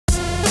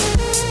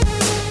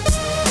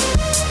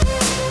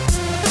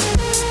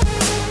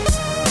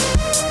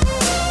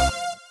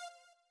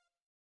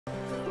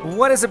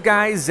What is up,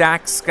 guys?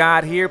 Zack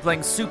Scott here,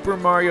 playing Super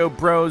Mario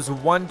Bros.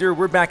 Wonder.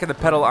 We're back in the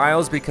Petal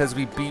Isles because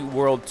we beat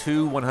World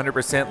 2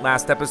 100%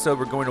 last episode.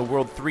 We're going to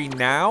World 3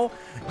 now.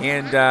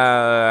 And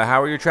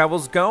how are your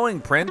travels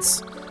going,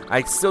 Prince?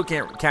 I still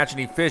can't catch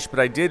any fish, but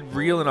I did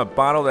reel in a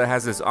bottle that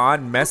has this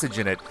odd message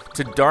in it.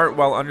 To dart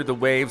while under the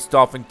waves,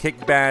 Dolphin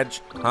kick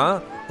badge. Huh?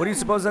 What do you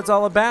suppose that's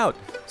all about?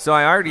 So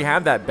I already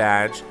have that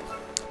badge.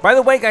 By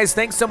the way, guys,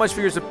 thanks so much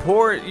for your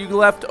support. You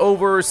left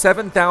over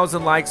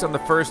 7,000 likes on the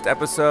first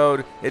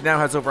episode. It now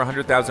has over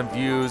 100,000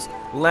 views.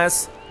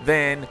 Less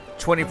than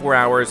 24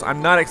 hours.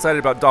 I'm not excited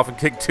about Dolphin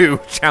Kick 2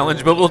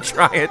 challenge, but we'll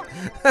try it.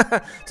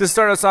 To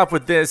start us off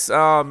with this,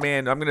 oh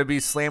man, I'm going to be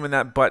slamming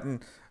that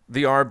button,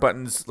 the R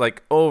buttons,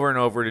 like over and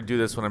over to do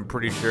this one, I'm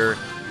pretty sure.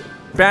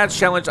 Badge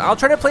challenge. I'll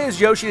try to play as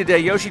Yoshi today.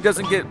 Yoshi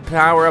doesn't get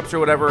power-ups or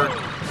whatever,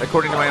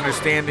 according to my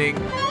understanding.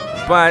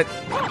 But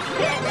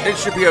it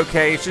should be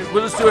okay.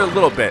 We'll just do it a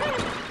little bit.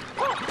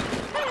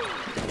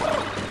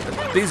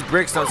 These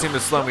bricks don't seem to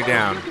slow me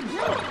down.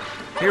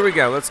 Here we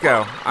go. Let's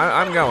go.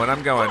 I'm going.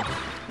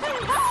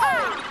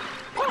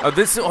 Oh,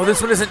 this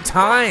one isn't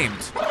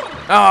timed.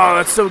 Oh,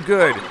 that's so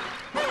good.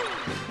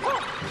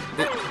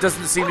 It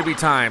doesn't seem to be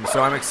timed,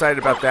 so I'm excited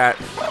about that.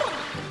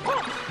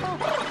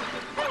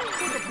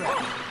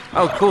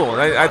 Oh, cool.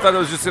 I thought it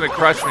was just gonna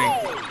crush me.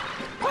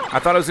 I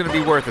thought it was gonna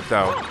be worth it,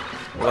 though.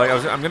 Like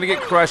I'm gonna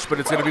get crushed, but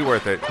it's gonna be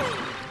worth it.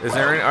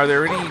 Are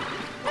there any?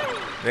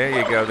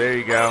 There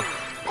you go.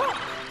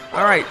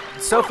 All right,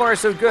 so far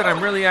so good.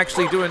 I'm really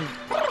actually doing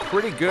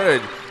pretty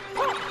good.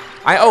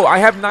 I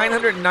have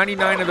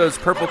 999 of those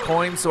purple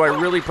coins, so I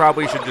really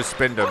probably should just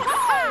spend them.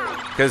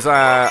 Cause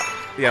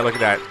yeah, look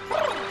at that.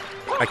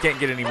 I can't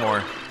get any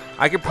more.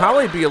 I could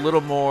probably be a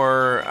little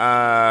more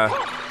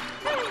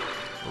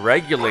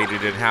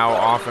regulated in how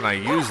often I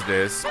use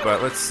this,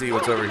 but let's see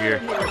what's over here.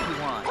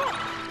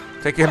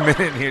 Take a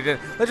minute here.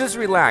 Let's just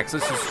relax.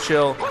 Let's just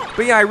chill.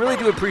 But yeah, I really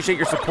do appreciate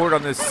your support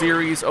on this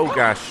series. Oh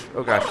gosh.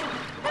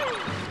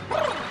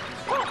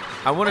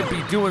 I wouldn't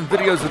be doing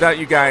videos without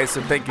you guys,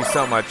 so thank you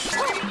so much.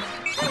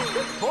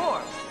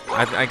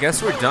 I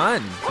guess we're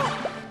done.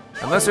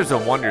 Unless there's a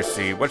Wonder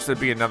Seed. Watch there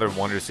be another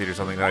Wonder Seed or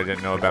something that I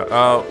didn't know about.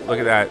 Oh, look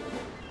at that.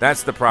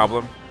 That's the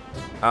problem.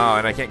 Oh,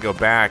 and I can't go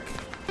back.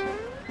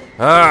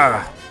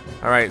 Ah.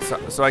 All right,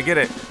 so I get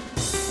it.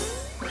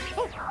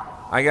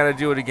 I gotta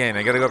do it again.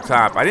 I gotta go up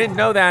top. I didn't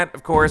know that,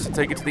 of course,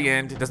 until you get to the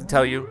end. It doesn't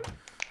tell you.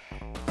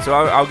 So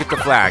I'll get the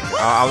flag.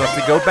 I'll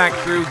have to go back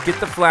through, get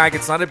the flag.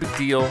 It's not a big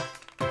deal.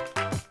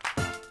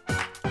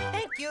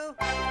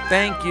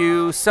 Thank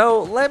you.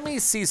 So let me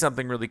see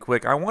something really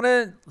quick. I want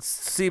to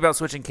see about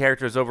switching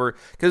characters over,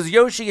 because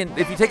Yoshi, and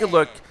if you take a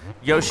look,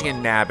 Yoshi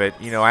and Nabbit,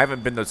 you know, I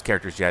haven't been those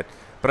characters yet.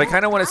 But I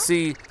kind of want to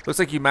see, looks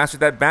like you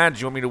mastered that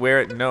badge. You want me to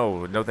wear it?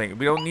 No thank you.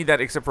 We don't need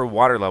that except for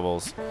water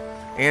levels.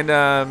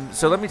 And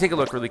so let me take a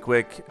look really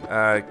quick.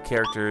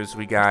 Characters,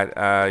 we got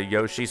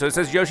Yoshi. So it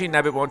says Yoshi and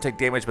Nabbit won't take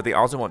damage, but they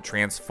also won't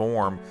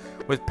transform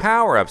with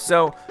power-ups.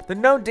 So the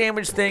no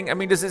damage thing, I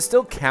mean, does it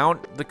still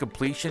count the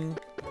completion?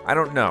 I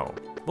don't know.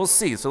 We'll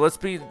see. So let's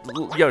be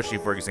Yoshi,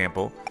 for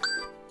example.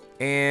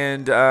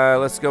 And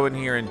let's go in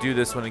here and do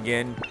this one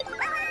again.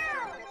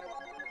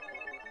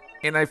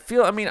 And I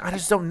feel, I mean, I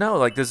just don't know.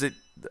 Like, does it,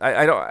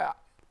 I don't,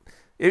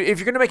 if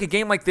you're gonna make a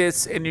game like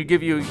this and you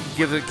give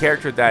a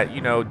character that,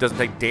 you know, doesn't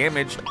take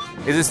damage,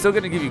 is it still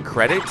gonna give you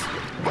credit?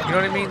 You know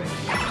what I mean?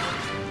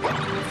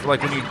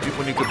 Like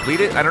when you complete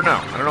it? I don't know.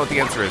 I don't know what the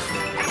answer is.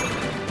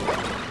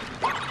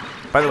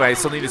 By the way, I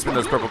still need to spend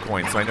those purple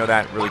coins, so I know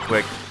that really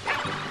quick.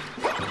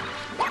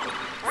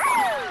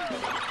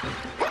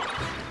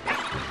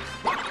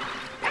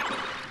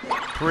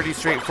 Pretty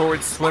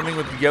straightforward swimming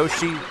with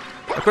Yoshi.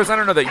 Of course, I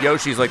don't know that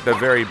Yoshi's like the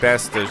very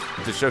best to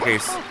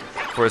showcase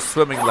for a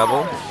swimming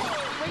level.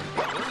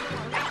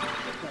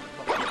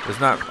 There's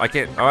not, I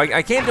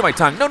can't do my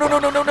tongue.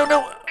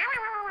 No.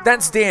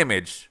 That's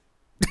damage.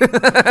 All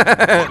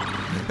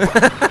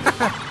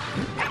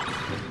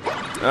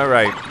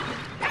right.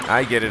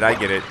 I get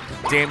it.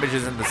 Damage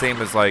isn't the same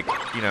as, like,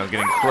 you know,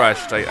 getting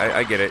crushed.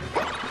 I get it.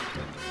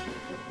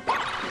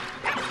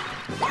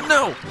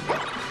 No!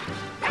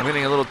 I'm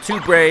getting a little too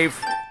brave.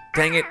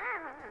 Dang it.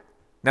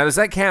 Now, does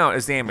that count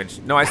as damage?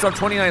 No, I still have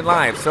 29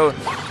 lives, so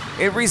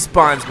it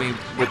respawns me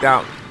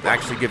without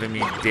actually giving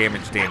me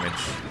damage.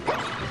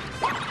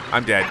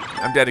 I'm dead.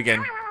 I'm dead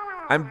again.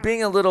 I'm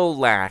being a little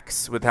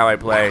lax with how I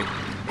play.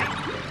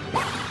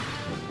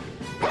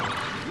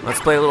 Let's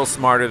play a little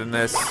smarter than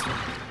this.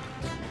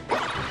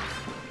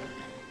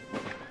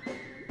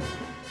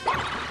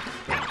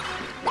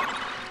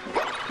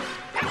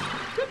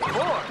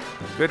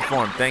 Good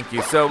form, thank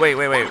you. So, wait.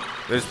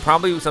 There's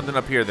probably something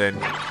up here then.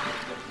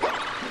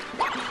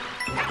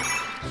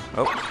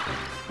 Oh.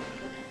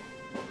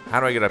 How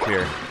do I get up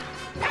here?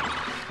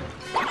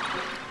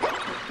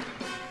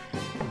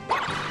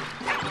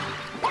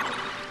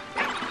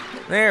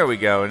 There we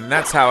go, and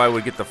that's how I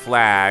would get the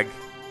flag.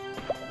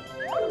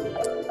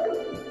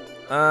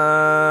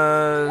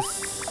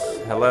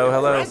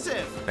 Hello.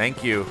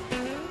 Thank you.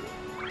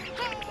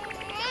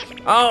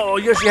 Oh,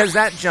 Yoshi has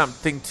that jump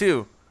thing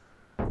too.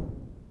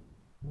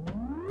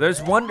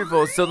 There's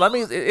wonderful. So let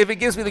me, if it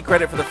gives me the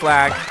credit for the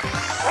flag,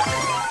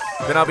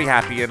 then I'll be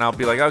happy and I'll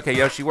be like, okay,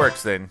 Yoshi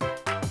works then.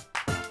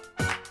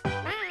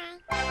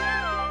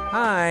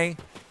 Hi.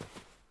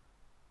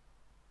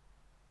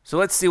 So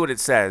let's see what it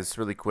says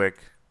really quick.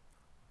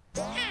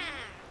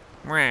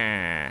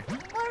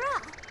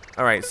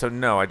 All right, so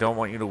no, I don't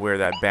want you to wear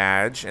that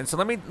badge. And so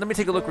let me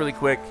take a look really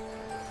quick.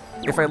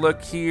 If I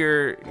look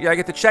here, yeah, I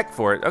get to check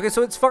for it. Okay,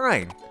 so it's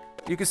fine.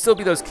 You can still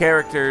be those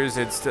characters.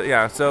 It's still,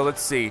 yeah. So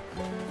let's see.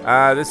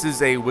 This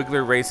is a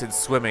Wiggler race in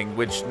swimming,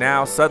 which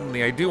now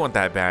suddenly I do want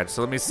that badge.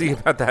 So let me see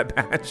about that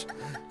badge.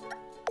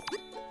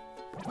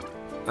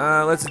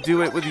 Let's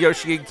do it with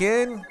Yoshi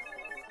again.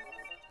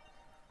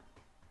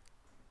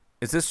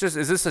 Is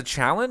this a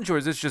challenge, or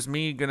is this just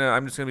me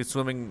I'm just gonna be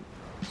swimming?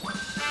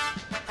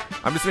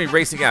 I'm just gonna be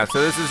racing out.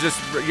 So this is just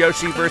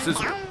Yoshi versus.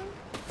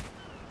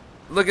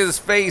 Look at his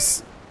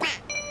face.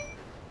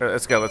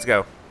 Let's go. Let's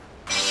go.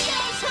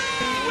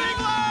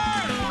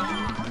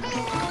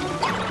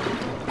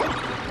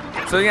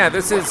 So yeah,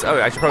 this is.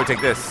 Oh, I should probably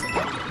take this.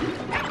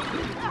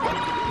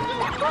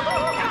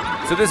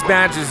 So this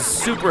badge is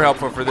super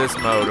helpful for this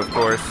mode, of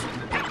course.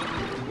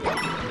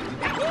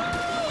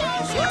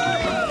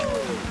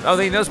 Oh,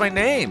 he knows my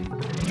name.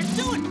 You're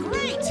doing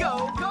great.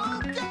 Go, go,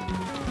 go.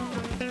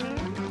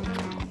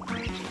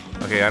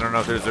 Okay, I don't know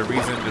if there's a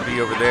reason to be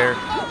over there.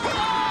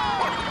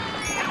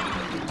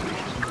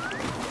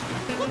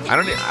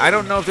 I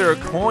don't know if there are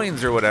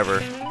coins or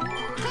whatever.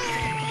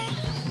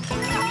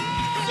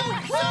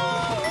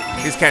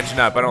 He's catching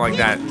up. I don't like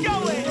that.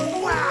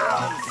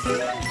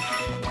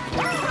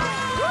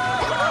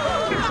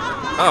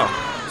 Oh,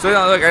 so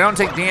look, I don't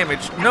take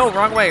damage. No,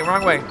 wrong way,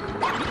 wrong way.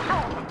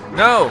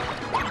 No.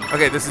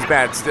 Okay, this is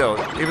bad still.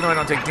 Even though I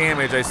don't take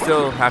damage, I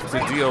still have to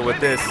deal with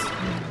this.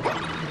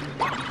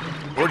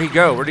 Where'd he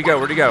go? Where'd he go?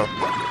 Where'd he go?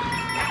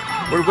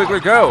 Where'd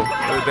Wiggler go?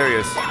 Oh, there he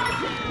is.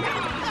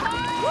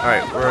 All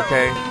right, we're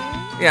okay.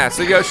 Yeah,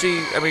 so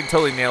Yoshi, I mean,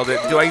 totally nailed it.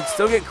 Do I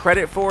still get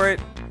credit for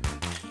it?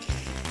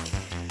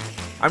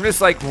 I'm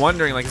just like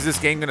wondering, like, is this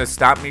game gonna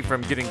stop me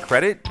from getting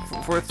credit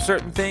for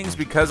certain things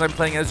because I'm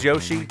playing as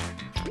Yoshi?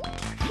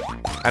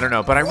 I don't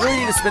know, but I really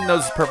need to spend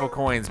those purple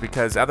coins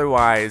because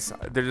otherwise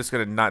they're just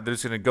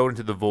gonna go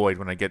into the void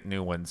when I get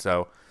new ones.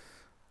 So,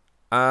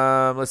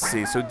 let's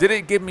see. So did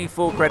it give me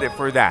full credit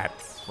for that?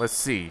 Let's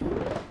see.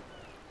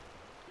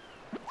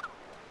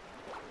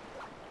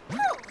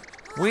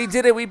 We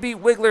did it. We beat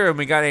Wiggler and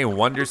we got a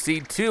Wonder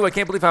Seed too. I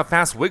can't believe how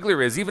fast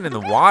Wiggler is, even in the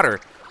water.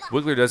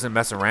 Wiggler doesn't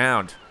mess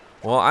around.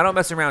 Well, I don't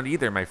mess around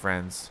either, my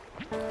friends.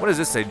 What does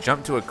this say?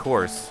 Jump to a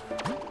course.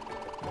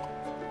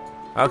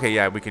 Okay,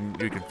 yeah, we can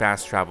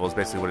fast travel is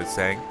basically what it's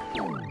saying.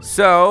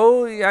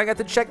 So, yeah, I got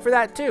the check for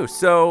that too.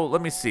 So,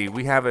 let me see.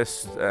 We have a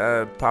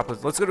Poplin.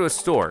 Let's go to a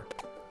store.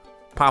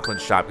 Poplin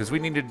Shop, because we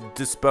need to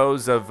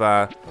dispose of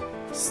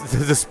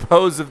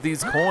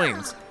these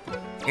coins.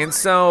 And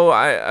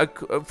so,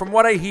 from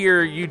what I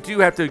hear, you do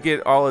have to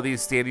get all of these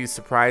standee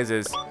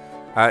surprises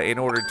in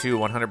order to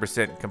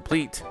 100%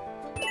 complete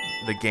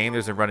the game.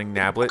 There's a running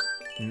Nabbit.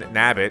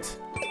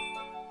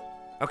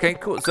 Okay,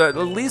 cool. So at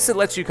least it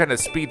lets you kind of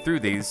speed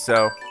through these.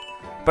 So,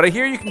 but I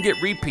hear you can get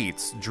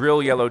repeats.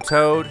 Drill Yellow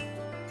Toad.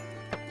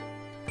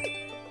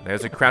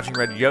 There's a Crouching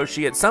Red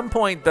Yoshi. At some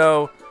point,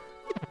 though,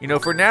 you know,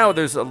 for now,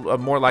 there's a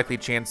more likely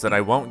chance that I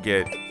won't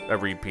get a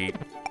repeat.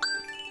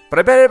 But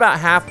I bet about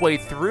halfway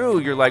through,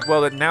 you're like,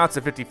 well, now it's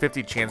a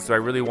 50-50 chance. Do I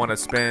really want to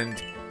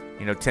spend,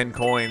 you know, 10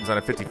 coins on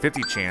a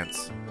 50-50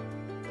 chance?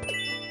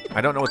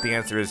 I don't know what the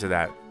answer is to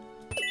that.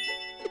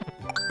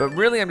 But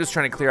really, I'm just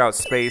trying to clear out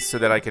space so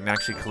that I can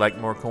actually collect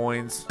more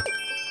coins.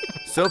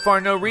 So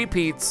far, no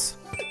repeats.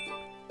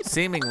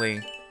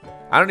 Seemingly.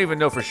 I don't even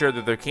know for sure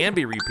that there can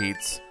be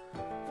repeats.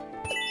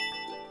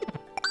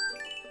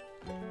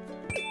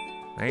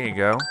 There you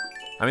go.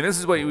 I mean, this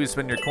is what you would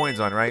spend your coins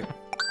on, right?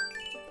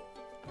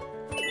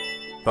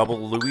 Bubble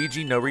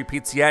Luigi, no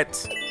repeats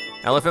yet.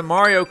 Elephant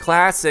Mario,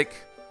 classic.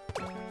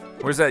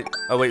 Where's that?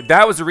 Oh, wait,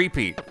 that was a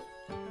repeat.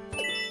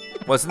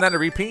 Wasn't that a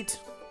repeat?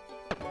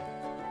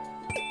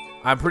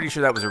 I'm pretty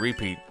sure that was a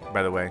repeat,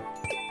 by the way.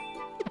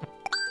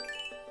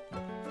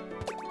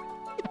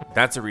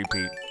 That's a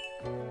repeat.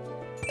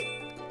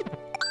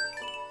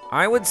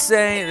 I would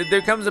say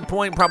there comes a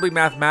point, probably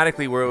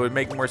mathematically, where it would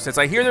make more sense.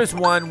 I hear there's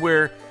one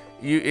where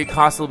it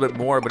costs a little bit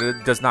more, but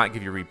it does not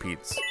give you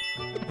repeats.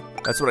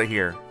 That's what I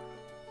hear.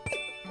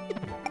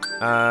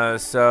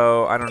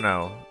 So, I don't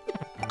know.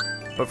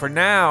 But for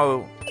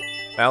now,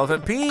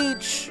 Elephant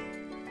Peach!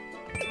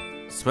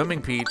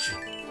 Swimming Peach.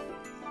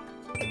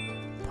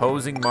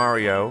 Posing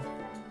Mario.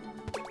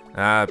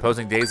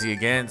 Posing Daisy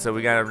again, so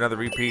we got another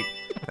repeat.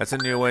 That's a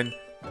new one.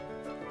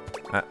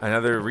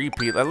 Another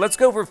repeat. Let's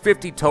go for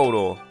 50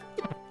 total.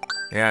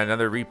 Yeah,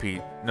 another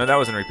repeat. No, that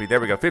wasn't a repeat. There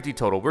we go, 50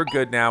 total. We're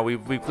good now.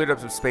 We've cleared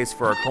up some space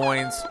for our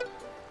coins.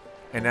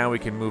 And now we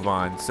can move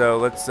on. So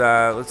let's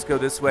go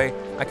this way.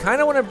 I kind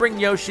of want to bring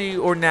Yoshi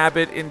or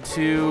Nabbit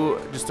into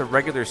just a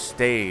regular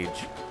stage.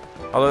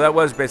 Although that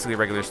was basically a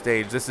regular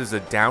stage. This is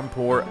a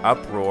Downpour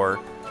Uproar.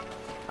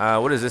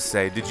 What does this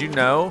say? Did you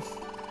know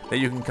that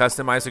you can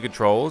customize the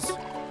controls?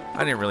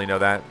 I didn't really know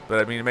that, but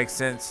I mean, it makes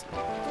sense.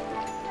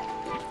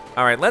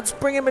 All right, let's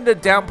bring him into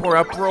Downpour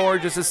Uproar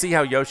just to see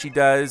how Yoshi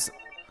does.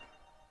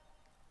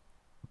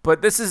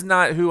 But this is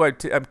not who I'm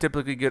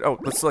typically good. Oh,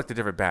 let's select a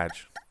different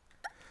badge.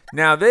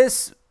 Now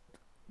this,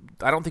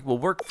 I don't think will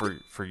work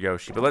for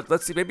Yoshi, but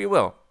let's see. Maybe it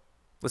will.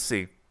 Let's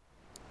see.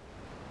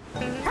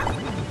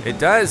 It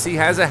does. He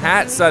has a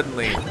hat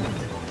suddenly.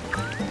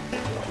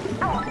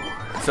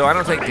 So I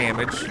don't take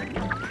damage.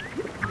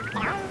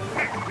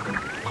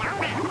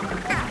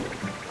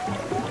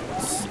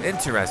 It's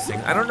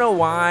interesting. I don't know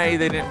why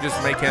they didn't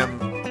just make him,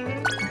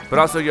 but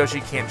also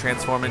Yoshi can't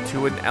transform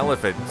into an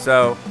elephant.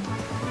 So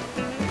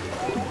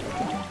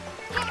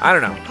I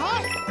don't know.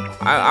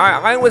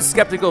 I was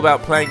skeptical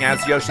about playing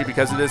as Yoshi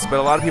because of this, but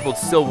a lot of people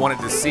still wanted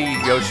to see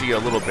Yoshi a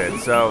little bit.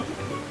 So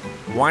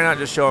why not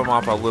just show him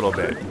off a little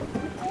bit?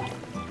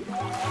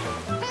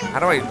 How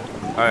do I?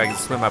 Oh, I can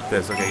swim up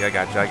this. Okay, I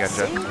gotcha. I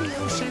gotcha. The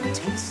ocean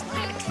tastes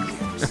like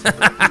tears.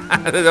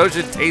 The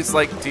ocean tastes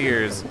like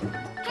tears.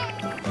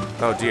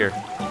 Oh dear.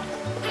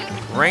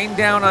 Rain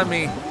down on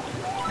me.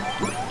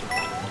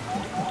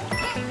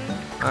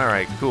 All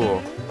right,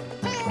 cool.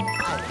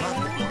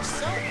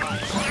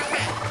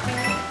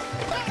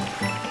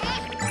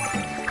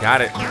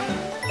 Got it.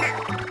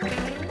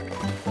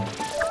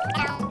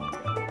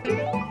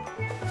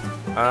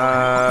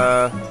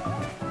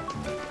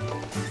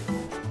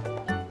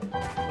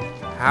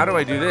 How do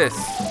I do this?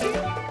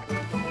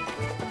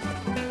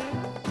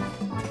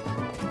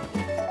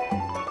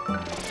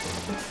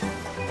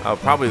 Oh,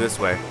 probably this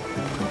way.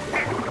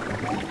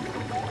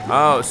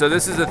 Oh, so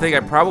this is the thing. I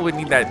probably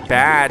need that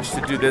badge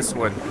to do this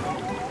one.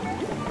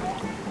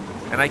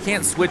 And I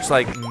can't switch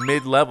like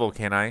mid-level,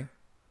 can I?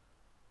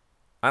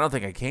 I don't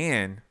think I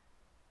can.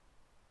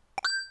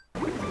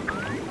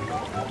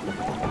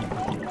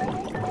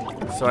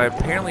 So I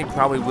apparently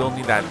probably will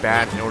need that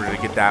badge in order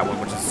to get that one,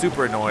 which is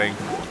super annoying.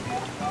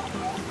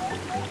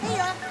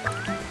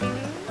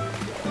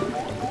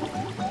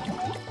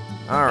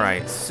 All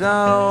right,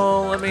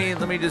 so let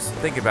me just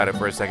think about it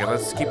for a second.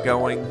 Let's keep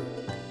going.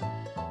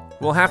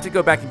 We'll have to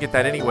go back and get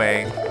that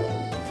anyway.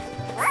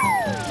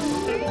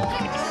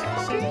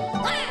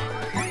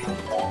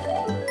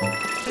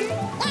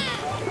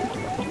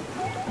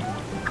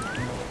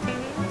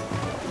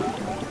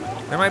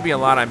 There might be a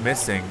lot I'm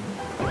missing.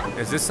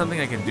 Is this something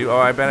I can do? Oh,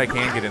 I bet I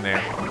can get in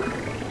there.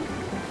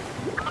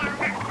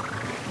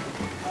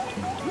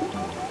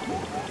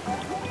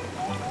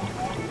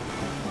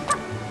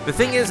 The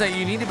thing is that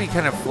you need to be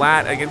kind of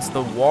flat against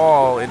the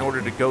wall in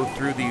order to go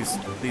through these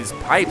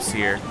pipes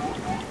here.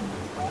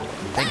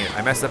 Dang it,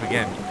 I messed up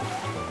again.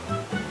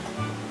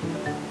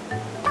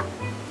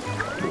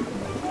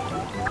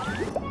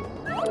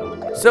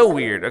 So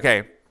weird.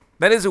 Okay,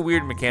 that is a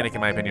weird mechanic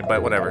in my opinion,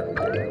 but whatever.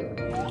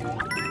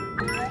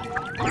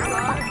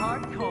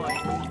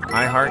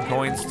 I heart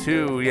coins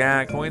too.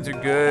 Yeah, coins are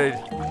good.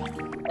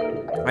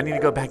 I need to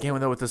go back in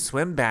with the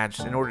swim badge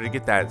in order to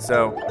get that.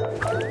 So,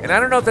 and I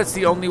don't know if that's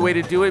the only way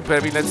to do it,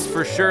 but I mean that's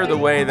for sure the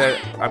way that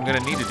I'm gonna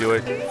need to do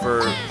it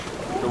for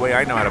the way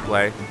I know how to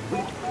play.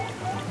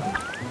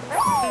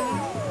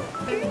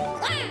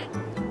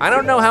 I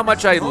don't know how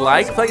much I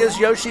like playing as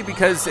Yoshi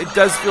because it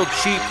does feel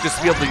cheap just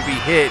to be able to be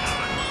hit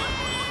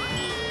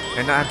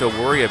and not have to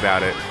worry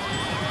about it.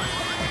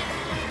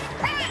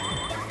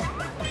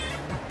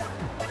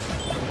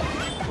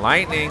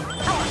 Lightning.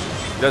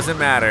 Doesn't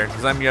matter,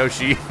 because I'm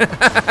Yoshi.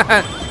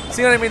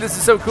 See what I mean? This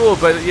is so cool,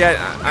 but yet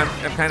I'm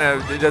kind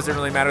of, it doesn't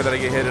really matter that I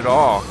get hit at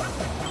all.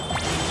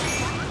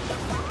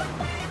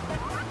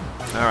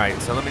 All right,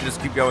 so let me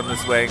just keep going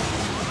this way.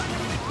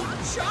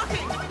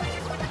 Shocking.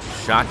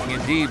 Shocking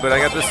indeed, but I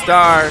got the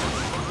star.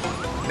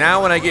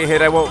 Now when I get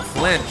hit, I won't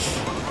flinch.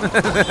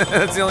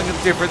 That's the only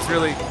difference,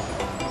 really.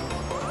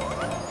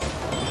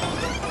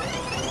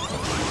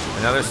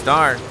 Another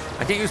star.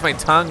 I can't use my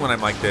tongue when I'm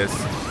like this.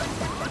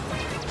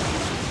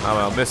 Oh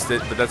well, missed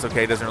it, but that's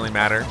okay. It doesn't really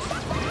matter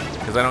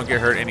because I don't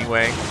get hurt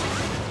anyway.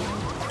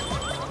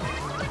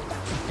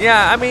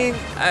 Yeah, I mean,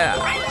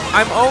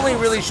 I'm only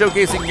really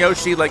showcasing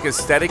Yoshi like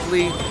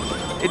aesthetically.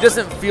 It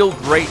doesn't feel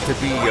great to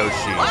be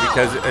Yoshi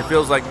because it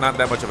feels like not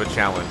that much of a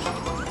challenge.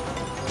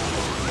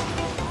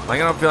 Like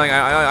I don't feel like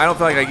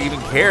I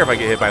even care if I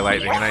get hit by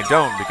lightning, and I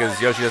don't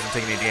because Yoshi doesn't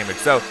take any damage.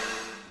 So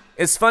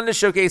it's fun to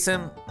showcase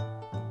him.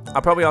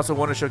 I'll probably also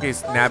want to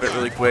showcase Nabbit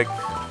really quick,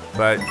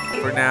 but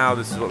for now,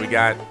 this is what we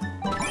got.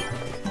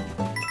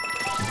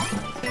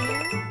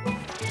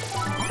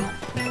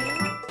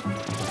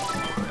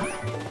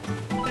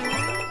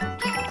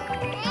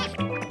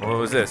 What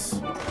was this?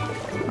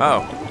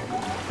 Oh.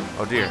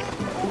 Oh dear.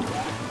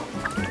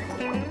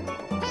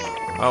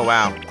 Oh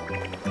wow.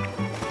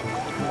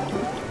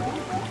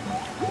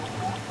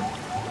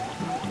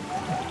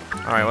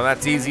 Alright, well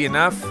that's easy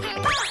enough.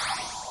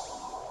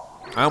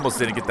 I almost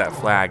didn't get that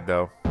flag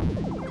though.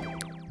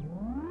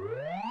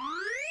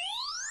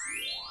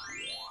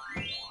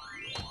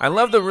 I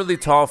love the really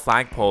tall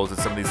flagpoles that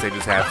some of these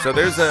stages have. So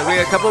there's we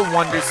got a couple of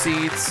wonder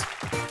seeds.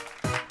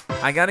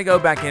 I gotta go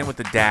back in with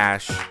the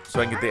dash so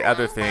I can get the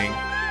other thing.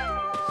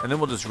 And then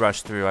we'll just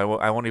rush through.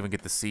 I won't even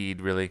get the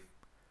seed, really.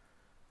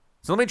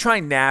 So let me try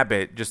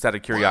Nabbit, just out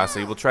of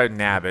curiosity. We'll try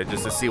Nabbit,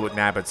 just to see what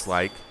Nabbit's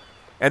like.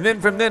 And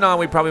then from then on,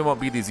 we probably won't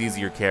be these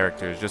easier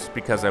characters, just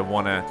because I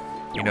want to,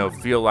 you know,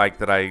 feel like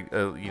that I,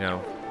 you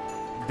know,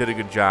 did a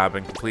good job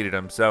and completed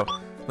them. So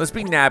let's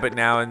be Nabbit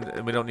now,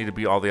 and we don't need to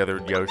be all the other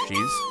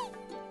Yoshis.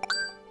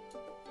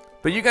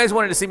 But you guys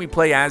wanted to see me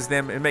play as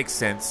them. It makes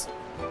sense.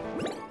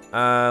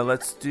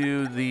 Let's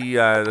do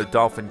the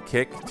Dolphin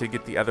kick to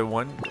get the other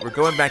one. We're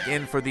going back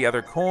in for the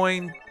other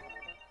coin.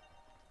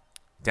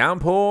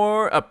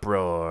 Downpour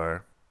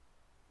Uproar.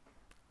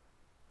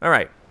 All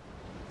right.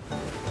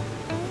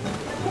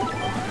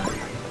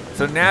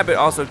 So Nabbit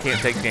also can't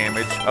take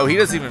damage. Oh, he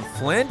doesn't even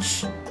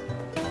flinch?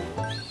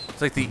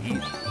 It's like the...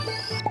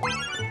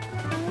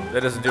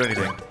 That doesn't do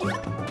anything.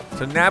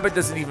 So Nabbit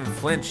doesn't even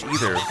flinch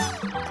either.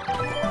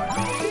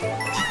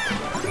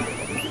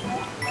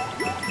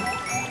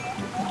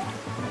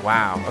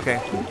 Wow, okay.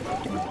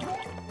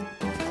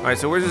 All right,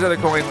 so where's this other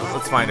coin?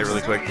 Let's find it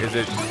really quick. Is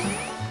it?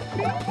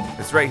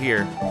 It's right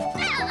here.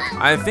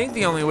 I think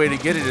the only way to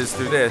get it is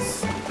through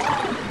this.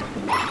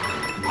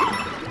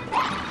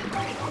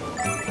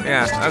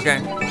 Yeah, okay.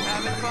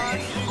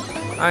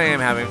 I am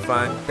having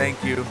fun,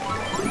 thank you.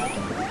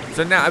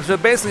 So now, so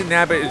basically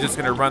Nabbit is just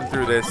gonna run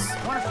through this.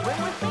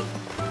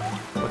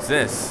 What's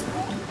this?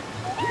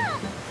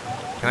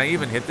 Can I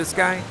even hit this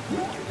guy?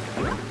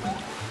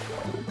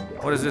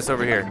 What is this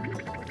over here?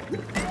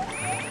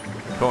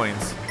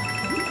 Coins.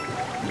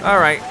 All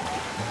right.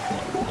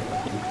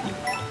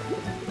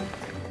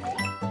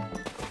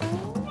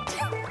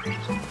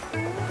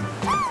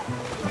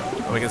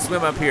 We can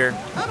swim up here.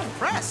 I'm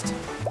impressed.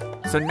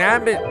 So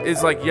Nabbit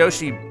is like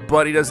Yoshi,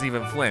 but he doesn't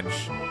even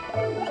flinch.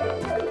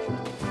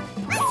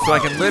 So I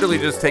can literally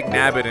just take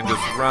Nabbit and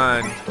just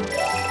run.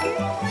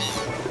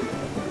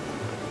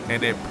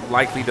 And it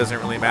likely doesn't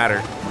really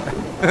matter.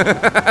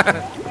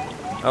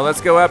 Oh,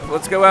 let's go up,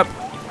 let's go up.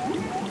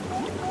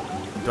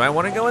 Do I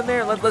want to go in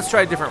there? Let's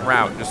try a different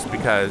route, just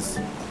because.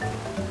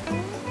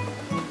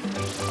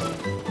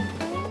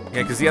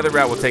 Yeah, because the other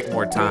route will take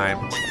more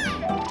time.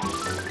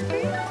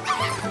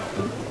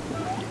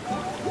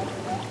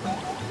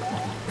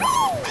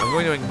 I'm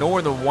going to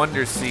ignore the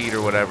Wonder Seed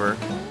or whatever.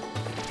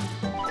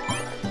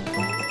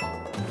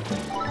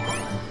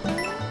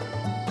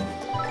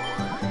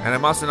 And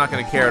I'm also not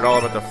going to care at all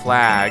about the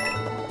flag.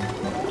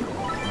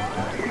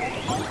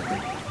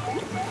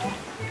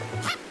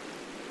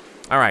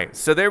 All right,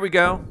 so there we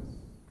go.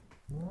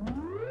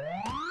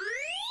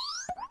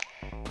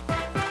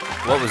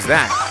 What was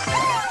that?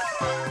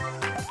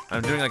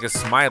 I'm doing like a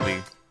smiley.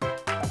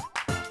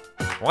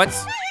 What?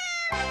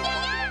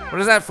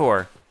 What is that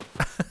for?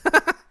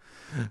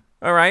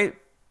 All right,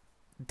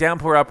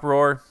 Downpour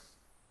Uproar.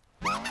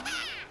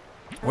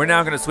 We're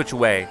now gonna switch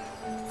away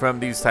from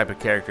these type of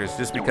characters,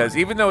 just because,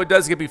 even though it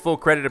does give me full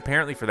credit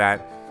apparently for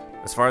that,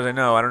 as far as I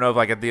know, I don't know if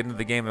like at the end of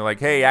the game they're like,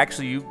 hey,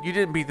 actually you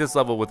didn't beat this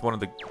level with one of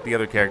the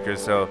other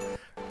characters, so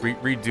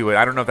redo it.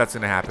 I don't know if that's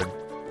gonna happen.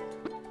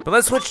 But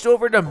let's switch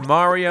over to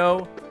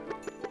Mario,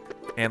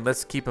 and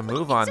let's keep a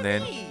move on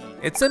then.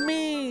 It's a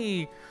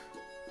me!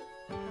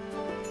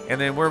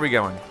 And then where are we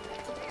going?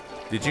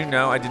 Did you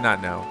know? I did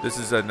not know. This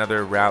is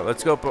another route.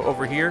 Let's go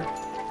over here.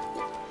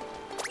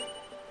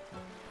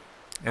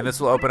 And this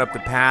will open up the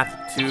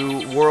path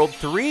to World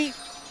 3.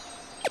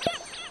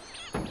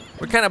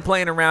 We're kind of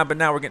playing around, but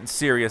now we're getting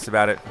serious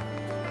about it.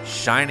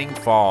 Shining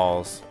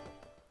Falls.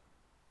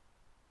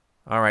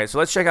 All right, so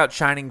let's check out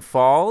Shining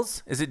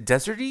Falls. Is it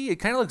deserty? It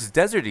kind of looks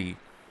deserty.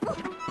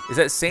 Is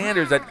that sand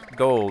or is that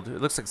gold? It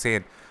looks like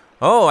sand.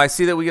 Oh, I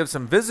see that we have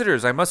some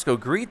visitors. I must go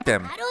greet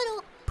them.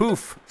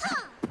 Poof.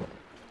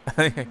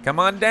 Come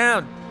on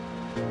down.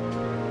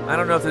 I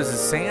don't know if this is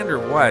sand or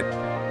what.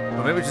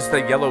 Or maybe it's just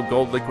that yellow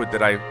gold liquid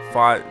that I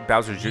fought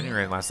Bowser Jr.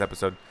 in last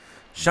episode.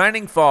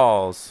 Shining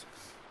Falls.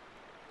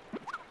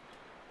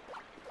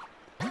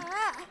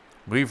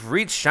 We've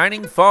reached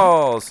Shining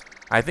Falls.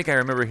 I think I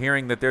remember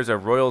hearing that there's a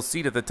royal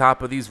seat at the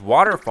top of these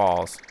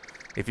waterfalls.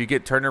 If you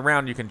get turned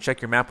around, you can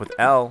check your map with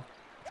L.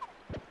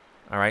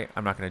 All right,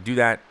 I'm not going to do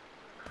that.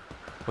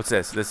 What's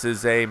this? This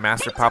is a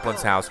Master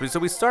Poplin's house. So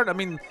we start, I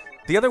mean,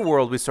 the other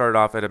world, we started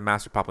off at a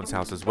Master Poplin's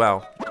house as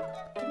well.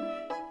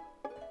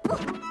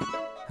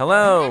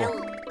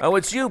 Hello. Oh,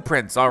 it's you,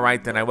 Prince. All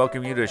right, then I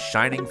welcome you to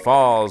Shining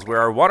Falls, where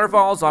our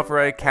waterfalls offer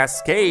a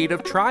cascade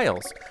of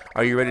trials.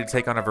 Are you ready to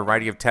take on a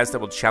variety of tests that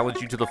will challenge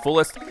you to the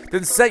fullest?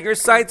 Then set your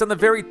sights on the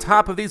very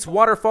top of these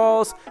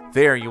waterfalls.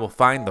 There you will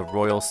find the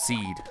royal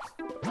seed.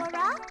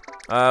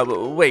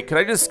 Wait, could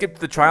I just skip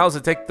the trials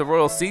and take the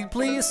royal seed,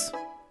 please?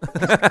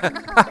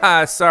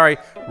 Sorry,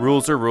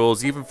 rules are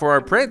rules, even for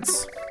our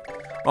prince.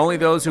 Only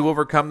those who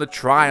overcome the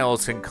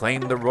trials can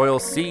claim the royal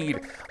seed.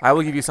 I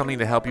will give you something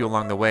to help you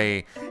along the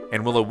way,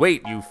 and will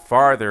await you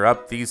farther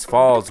up these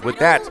falls. With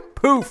that,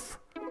 poof!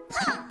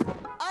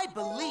 I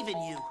believe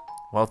in you.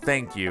 Well,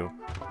 thank you.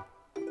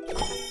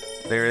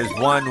 There is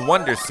one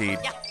Wonder Seed.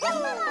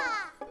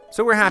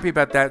 So we're happy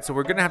about that, so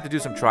we're gonna have to do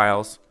some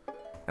trials.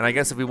 And I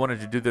guess if we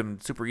wanted to do them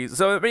super easy,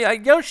 so I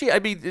mean, Yoshi, I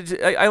mean,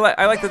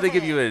 I like that they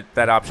give you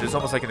that option. It's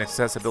almost like an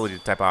accessibility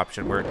type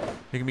option where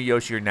you can be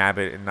Yoshi or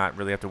Nabbit and not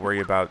really have to worry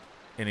about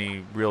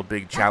any real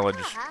big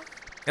challenge.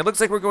 It looks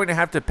like we're going to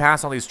have to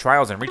pass all these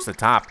trials and reach the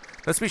top.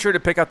 Let's be sure to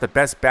pick out the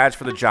best badge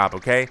for the job,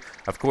 okay?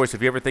 Of course,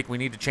 if you ever think we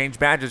need to change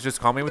badges, just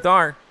call me with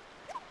R.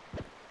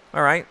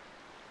 All right.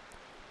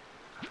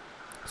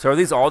 So are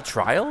these all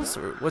trials?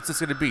 Or what's this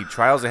going to be?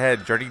 Trials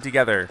ahead, journey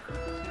together.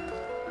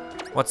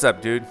 What's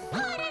up, dude?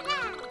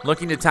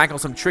 Looking to tackle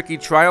some tricky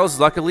trials?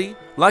 Lucky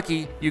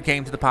you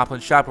came to the Poplin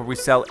Shop where we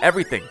sell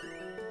everything.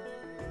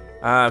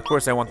 Of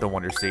course, I want the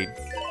Wonder Seed.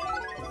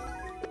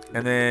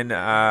 And then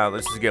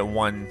let's just get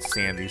one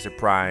Sandy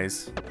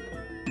surprise.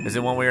 Is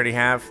it one we already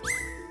have?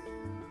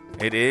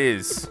 It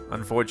is.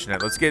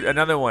 Unfortunate. Let's get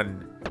another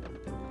one.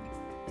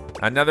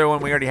 Another one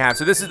we already have.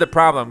 So this is the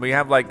problem. We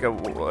have like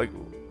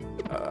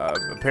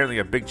apparently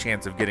a big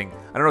chance of getting.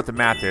 I don't know what the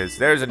math is.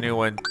 There's a new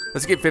one.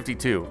 Let's get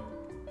 52.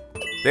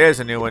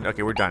 There's a new one.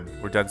 Okay, we're done.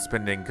 We're done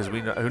spending because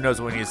we know, who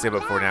knows what we need to save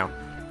up for now.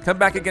 Come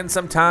back again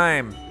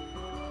sometime.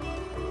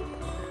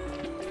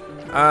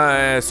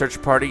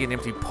 Search party in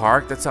empty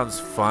park. That sounds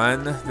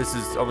fun. This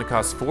is only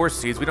costs 4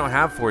 seeds. We don't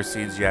have 4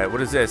 seeds yet. What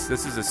is this?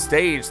 This is a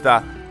stage.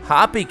 The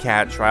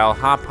Hoppycat trial.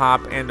 Hop,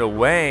 hop, and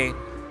away.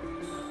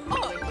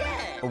 Oh,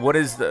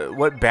 yeah.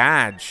 What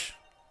badge?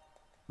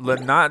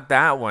 Not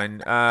that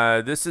one.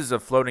 This is a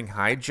floating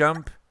high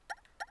jump.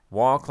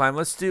 Wall climb.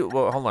 Let's do.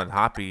 Well, hold on.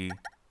 Hoppy.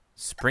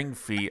 Spring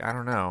feet. I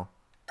don't know.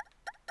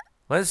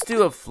 Let's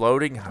do a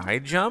floating high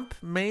jump,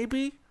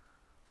 maybe?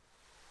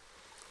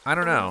 I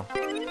don't know.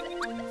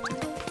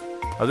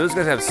 Oh, those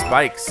guys have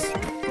spikes.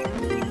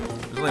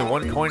 There's only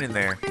 1 coin in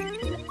there.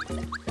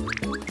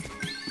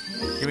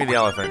 Give me the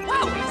elephant.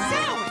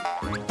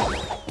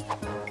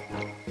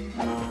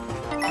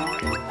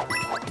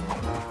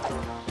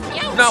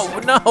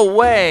 No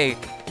way!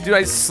 Dude,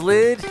 I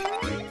slid?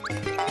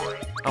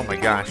 Oh my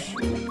gosh.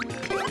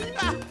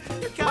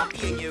 They're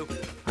copying you.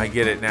 I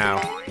get it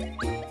now.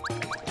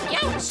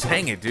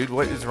 Dang it, dude.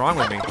 What is wrong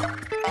with me?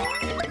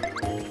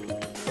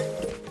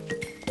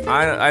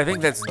 I think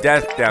that's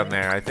death down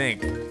there, I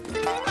think.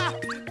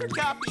 They're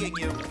copying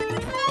you.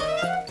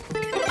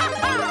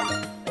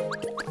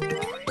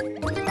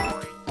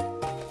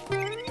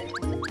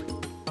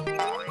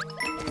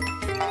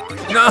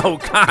 No,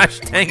 gosh,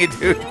 dang it,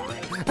 dude.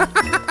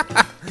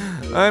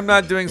 I'm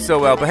not doing so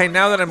well, but hey,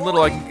 now that I'm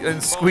little, I can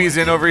squeeze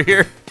in over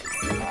here.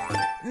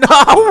 No,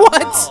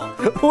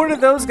 what? Where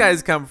did those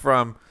guys come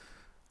from?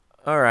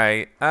 All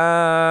right.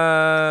 I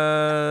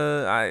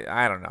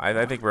don't know.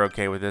 I think we're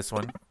okay with this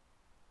one.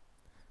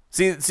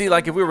 See,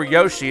 like if we were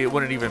Yoshi, it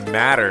wouldn't even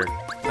matter.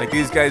 Like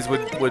these guys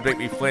would make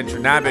me flinch. Or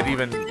Nabbit,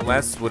 even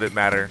less would it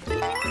matter.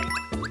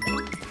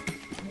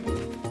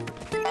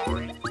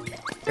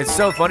 It's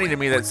so funny to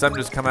me that some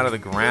just come out of the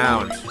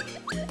ground.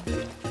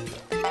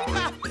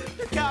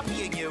 They're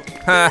copying you.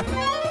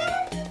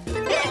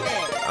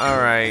 All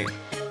right.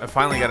 I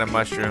finally got a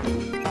mushroom.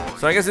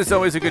 So I guess it's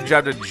always a good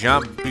job to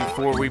jump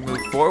before we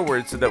move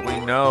forward so that we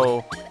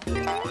know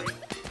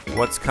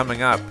what's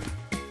coming up.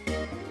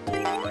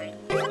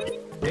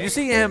 Did you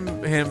see him?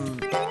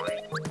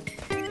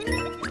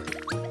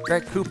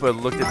 That Koopa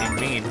looked at me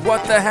mean.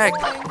 What the heck?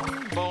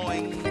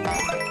 Boing.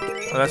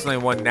 Oh, that's only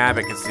one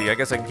Nabbit can see. I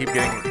guess I can keep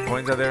getting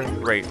coins out there.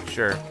 Great,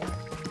 sure.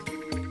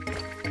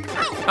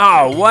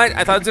 Oh, what?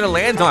 I thought I was gonna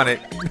land on it.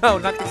 No,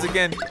 not this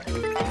again.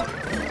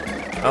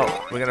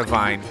 Oh, we got a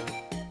vine.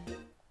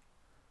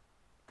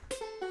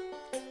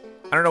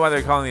 I don't know why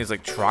they're calling these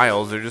like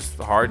trials. They're just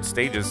hard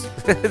stages.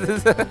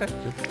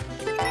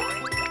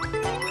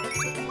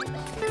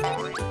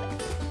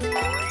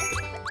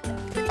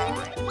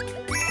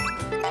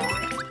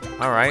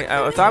 All right,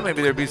 I thought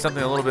maybe there'd be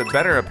something a little bit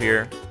better up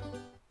here,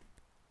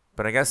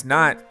 but I guess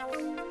not.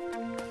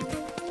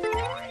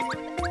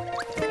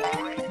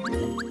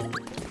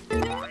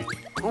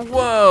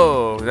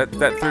 Whoa,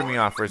 that threw me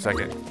off for a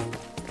second.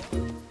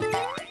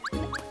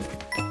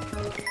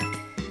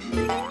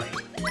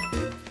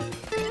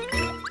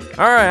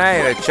 All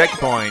right, a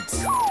checkpoint.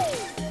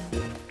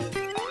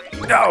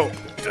 No.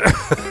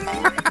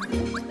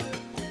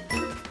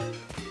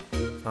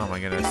 Oh my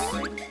goodness.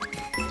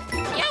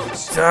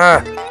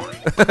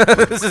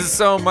 This is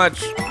so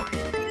much.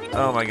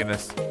 Oh my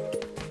goodness.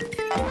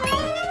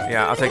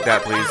 Yeah, I'll take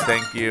that, please.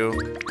 Thank you.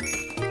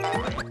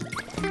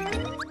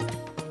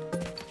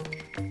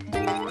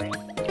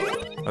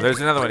 Oh,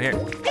 there's another one here.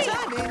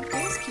 Timing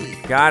is key.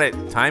 Got it.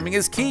 Timing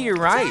is key. You're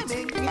right.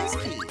 Timing is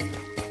key.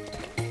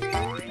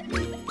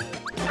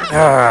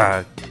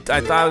 I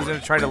thought I was gonna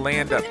try to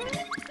land up.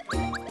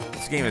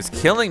 This game is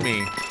killing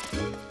me.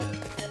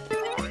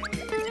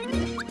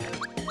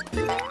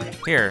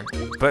 Here,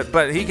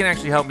 but he can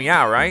actually help me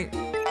out, right?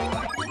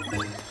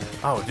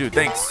 Oh, dude,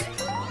 thanks.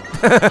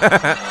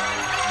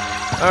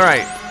 All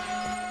right.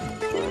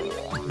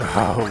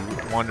 Oh,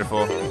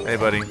 wonderful. Hey,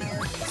 buddy,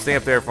 stay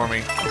up there for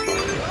me.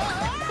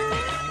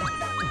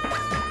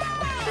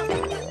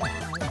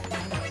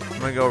 I'm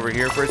gonna go over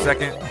here for a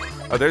second.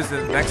 Oh, there's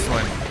the next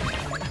one.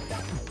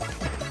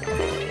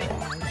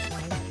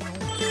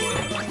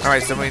 All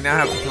right, so we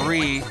now have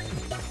 3.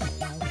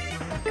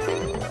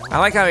 I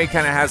like how he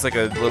kind of has like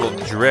a little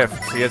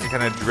drift. So he has to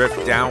kind of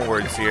drift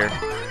downwards here.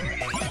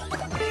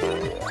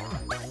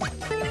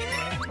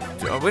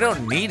 We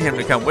don't need him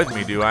to come with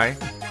me, do I?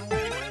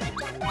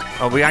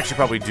 Oh, we actually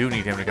probably do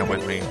need him to come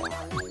with me.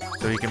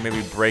 So he can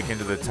maybe break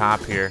into the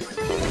top here.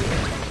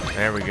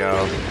 There we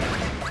go.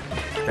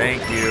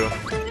 Thank you.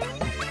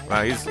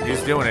 Wow, he's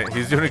doing it.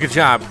 He's doing a good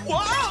job.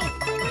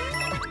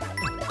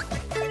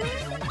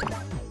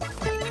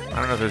 I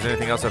don't know if there's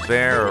anything else up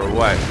there or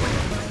what.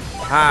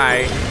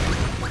 Hi.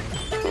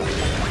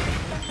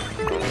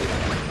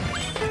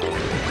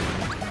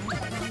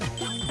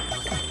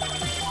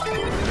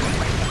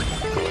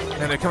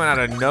 And they're coming out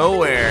of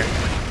nowhere.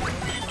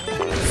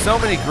 So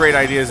many great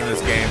ideas in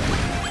this game.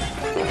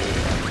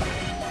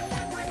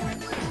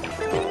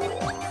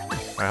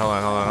 All right,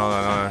 hold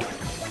on.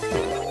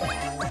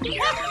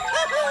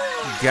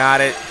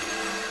 Got it.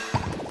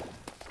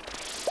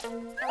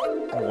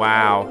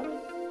 Wow.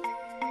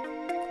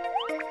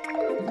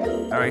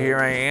 All right, here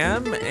I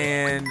am,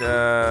 and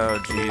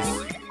oh,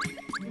 jeez.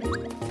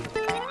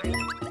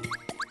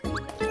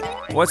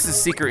 What's the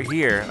secret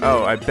here?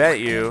 Oh, I bet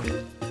you.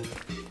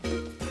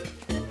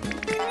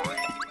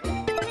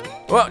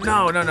 Well,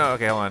 no.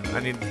 Okay, hold on. I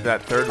need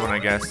that third one, I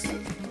guess.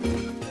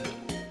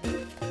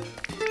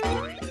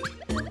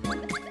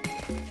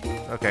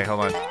 Okay, hold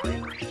on.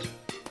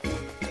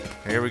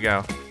 Here we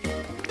go.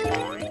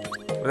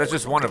 Well, that's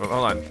just one of them.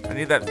 Hold on. I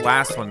need that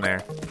last one there.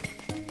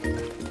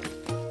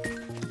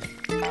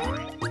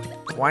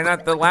 Why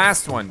not the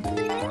last one?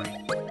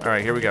 All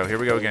right, here we go. Here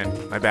we go again.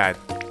 My bad.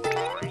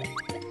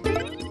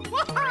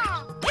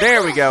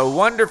 There we go.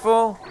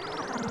 Wonderful.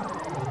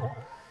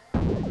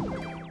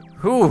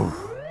 Whew.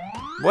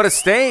 What a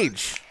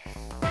stage.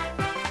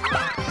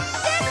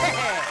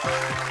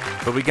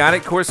 But we got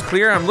it, course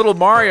clear. I'm little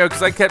Mario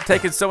because I kept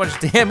taking so much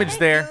damage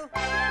there.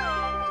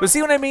 But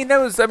see what I mean?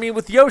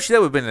 With Yoshi,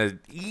 that would have been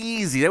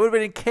easy. That would have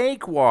been a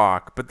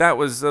cakewalk. But that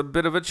was a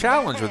bit of a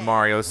challenge with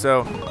Mario,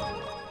 so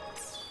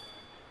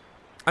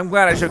I'm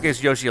glad I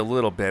showcased Yoshi a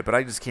little bit, but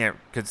I just can't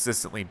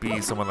consistently be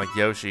someone like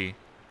Yoshi.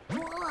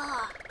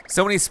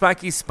 So many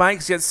spiky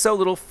spikes, yet so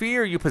little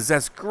fear. You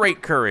possess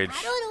great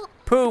courage.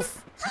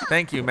 Poof.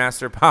 Thank you,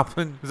 Master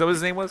Poplin. Is that what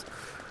his name was?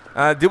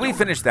 Did we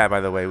finish that,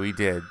 by the way? We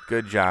did.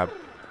 Good job.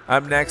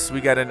 Up next,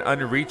 we got an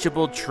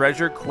unreachable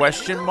treasure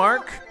question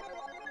mark.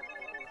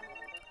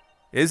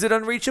 Is it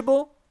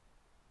unreachable?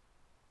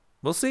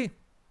 We'll see.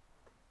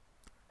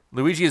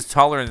 Luigi is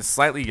taller and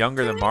slightly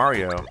younger than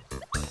Mario.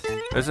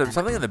 There's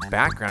something in the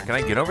background. Can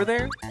I get over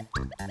there?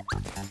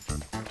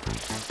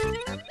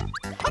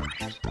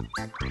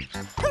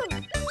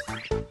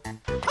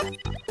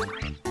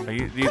 Do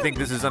you think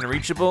this is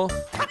unreachable?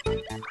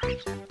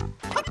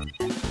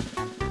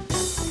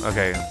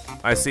 Okay,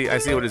 I see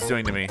what it's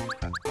doing to me.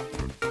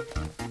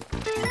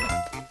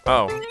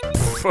 Oh,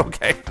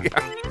 okay, yeah.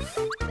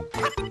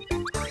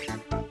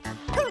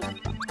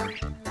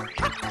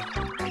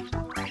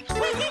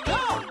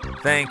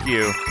 Thank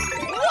you.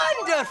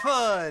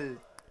 Wonderful!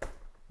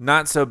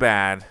 Not so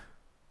bad.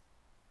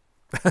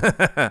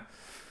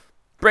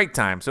 Break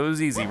time, so it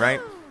was easy,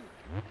 right?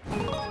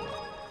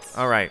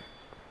 All right.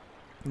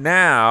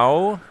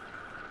 Now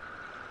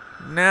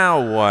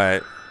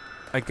what?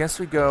 I guess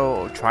we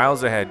go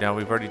trials ahead now.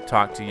 We've already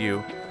talked to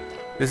you.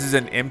 This is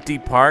an empty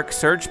park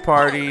search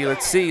party.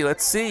 Let's see.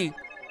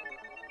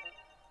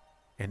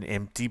 An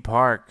empty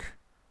park.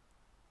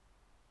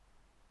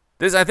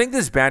 I think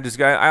this badge is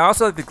good. I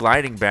also like the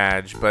gliding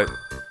badge, but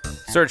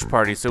search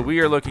party. So we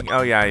are looking.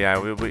 Oh yeah.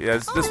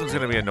 This one's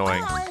gonna be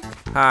annoying.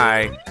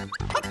 Hi.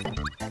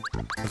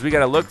 Because we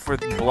gotta look for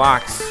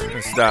blocks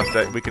and stuff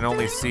that we can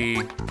only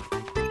see.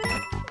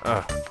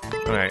 All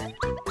right.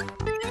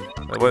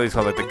 What are these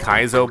called? Like the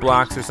Kaizo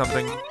blocks or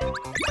something?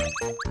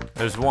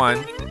 There's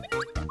one.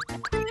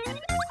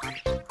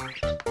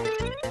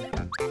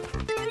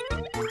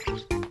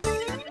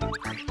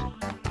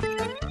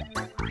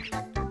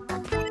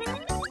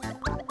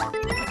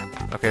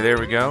 Okay, there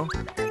we go.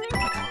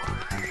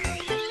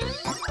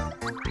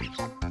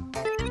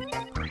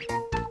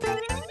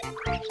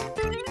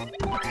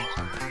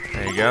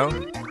 There you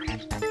go.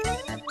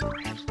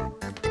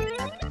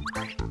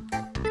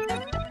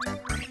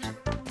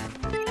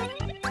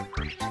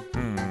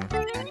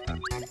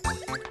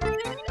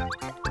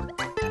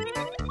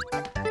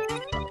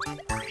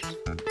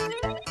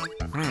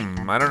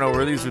 I don't know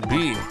where these would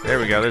be. There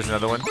we go. There's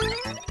another one.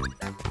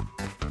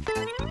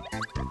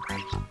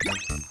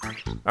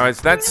 All right,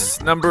 so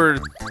that's number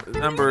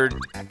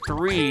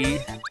 3.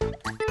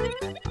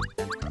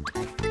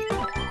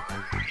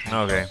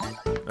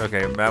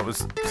 Okay, that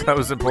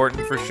was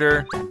important for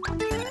sure.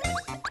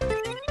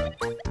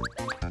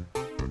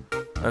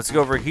 Let's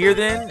go over here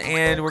then,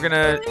 and we're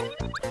gonna.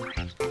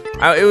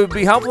 It would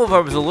be helpful if I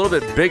was a little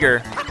bit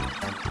bigger.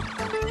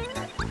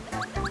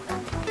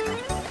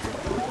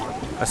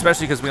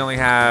 Especially because we only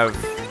have...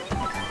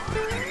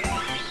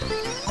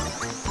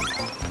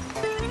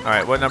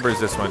 Alright, what number is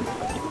this one?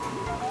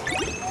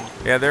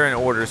 Yeah, they're in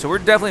order. So we're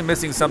definitely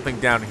missing something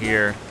down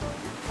here,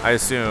 I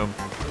assume.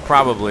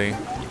 Probably.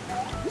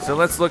 So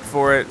let's look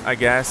for it, I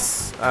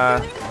guess.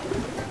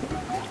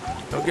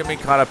 Don't get me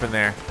caught up in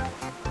there.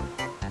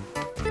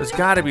 There's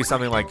got to be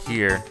something like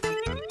here.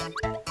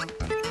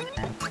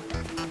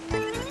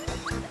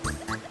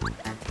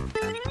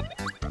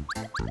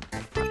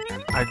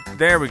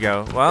 There we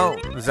go. Well,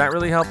 does that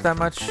really help that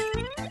much?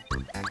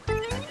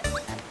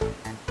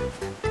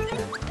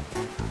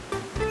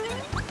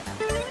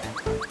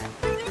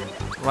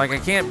 Like, I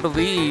can't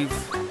believe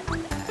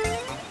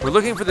we're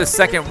looking for the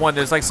second one.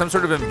 There's like some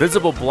sort of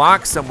invisible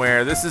block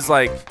somewhere. This is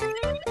like,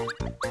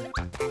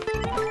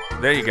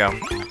 there you go.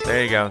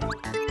 There you go.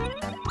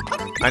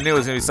 I knew it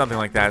was gonna be something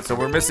like that. So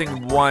we're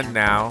missing one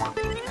now.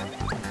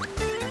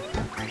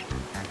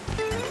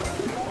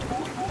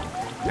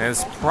 And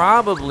it's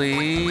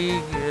probably,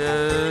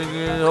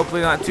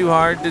 hopefully not too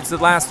hard. It's the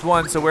last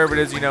one, so wherever it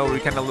is, you know, we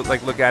kind of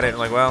look at it and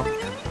like, well.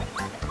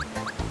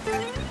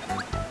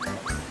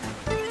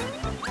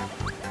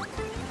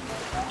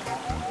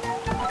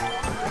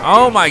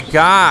 Oh my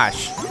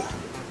gosh.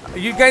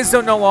 You guys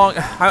don't know long.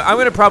 I'm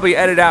gonna probably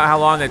edit out how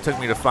long that took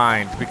me to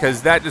find,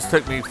 because that just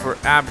took me for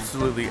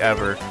absolutely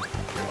ever.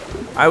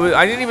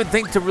 I didn't even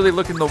think to really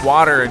look in the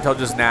water until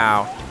just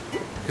now.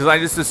 Because I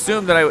just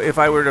assumed that if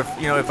I were to,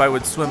 you know, if I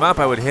would swim up,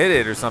 I would hit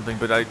it or something.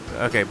 But I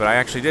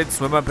actually did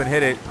swim up and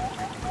hit it.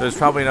 There's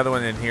probably another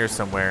one in here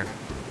somewhere.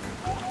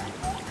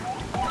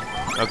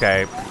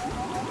 Okay.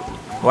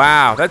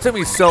 Wow, that took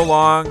me so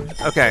long.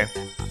 Okay,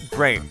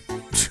 great.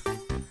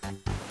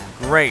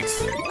 Great.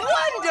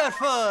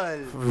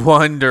 Wonderful.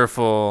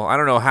 Wonderful. I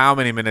don't know how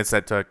many minutes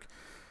that took.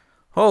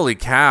 Holy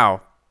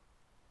cow.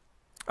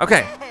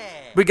 Okay,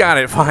 we got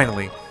it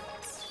finally.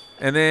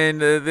 And then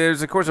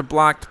there's, of course, a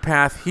blocked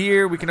path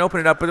here. We can open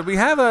it up, but we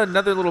have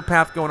another little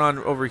path going on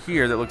over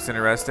here that looks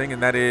interesting,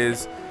 and that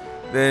is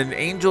the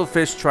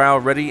Anglefish Trial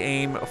Ready,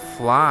 Aim,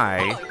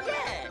 Fly.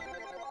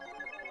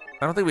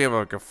 I don't think we have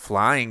like a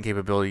flying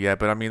capability yet,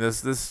 but I mean,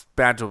 this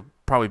badge will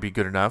probably be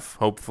good enough,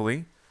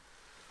 hopefully.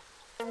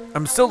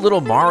 I'm still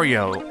Little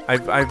Mario. I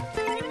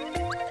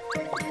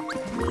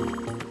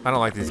don't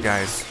like these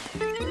guys.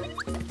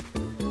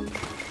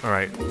 All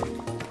right.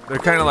 They're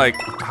kind of like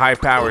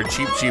high-powered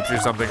cheeps or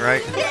something,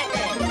 right?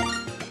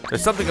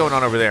 There's something going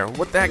on over there.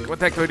 What the heck? What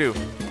the heck do I do?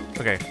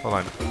 Okay, hold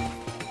on.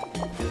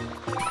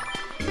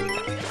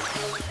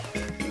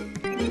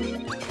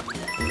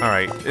 All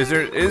right.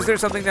 Is there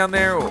something down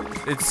there?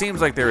 It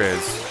seems like there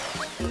is.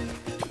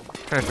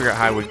 Trying to figure out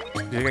how I would. Do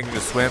you think I can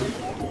just swim?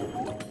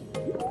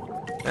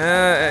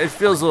 It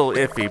feels a little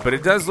iffy, but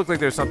it does look like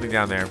there's something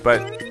down there.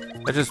 But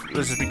let's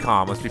just be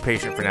calm. Let's be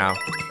patient for now.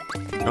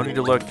 No need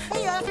to look.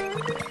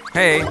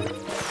 Hey.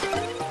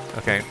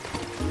 Okay.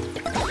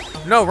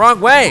 No, wrong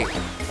way!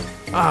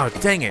 Oh,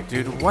 dang it,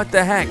 dude. What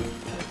the heck?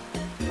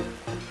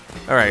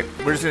 Alright,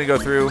 we're just gonna go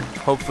through.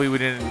 Hopefully we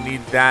didn't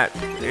need that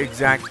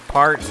exact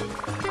part.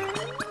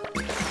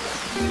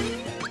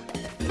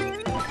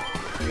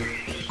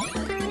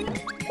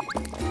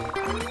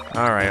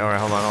 Alright,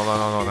 hold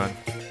on.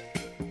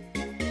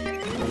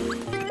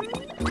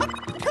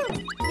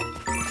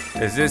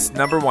 Is this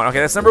number one? Okay,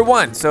 that's number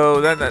one.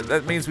 So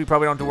that means we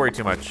probably don't have to worry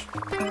too much.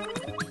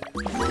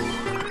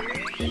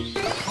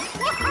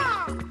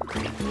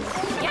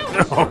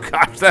 Oh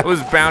gosh, that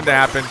was bound to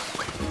happen.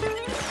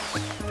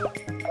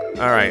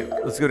 All right,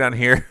 let's go down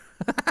here.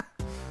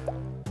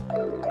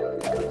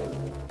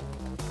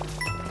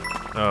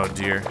 Oh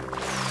dear.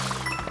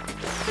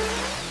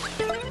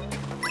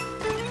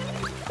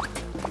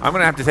 I'm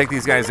gonna have to take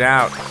these guys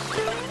out.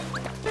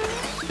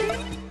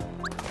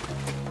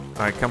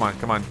 All right, come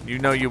on. You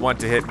know you want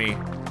to hit me.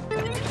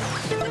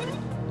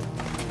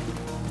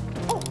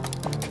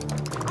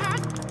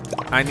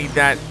 I need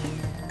that.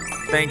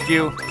 Thank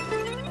you.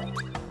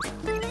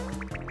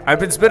 I've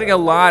been spending a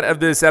lot of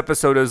this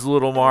episode as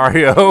Little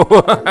Mario.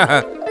 Do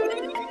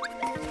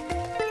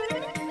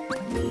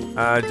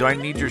I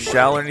need your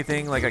shell or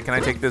anything? Like, can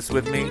I take this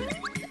with me?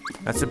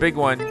 That's a big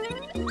one.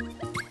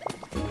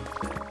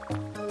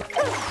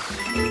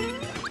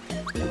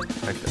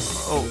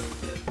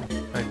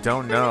 I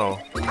don't know.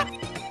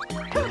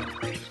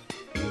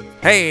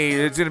 Hey,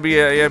 it's gonna be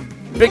a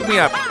pick me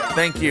up.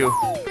 Thank you.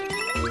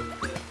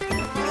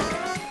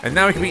 And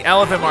now we can be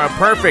Elephant Mario.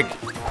 Perfect,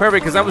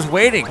 because I was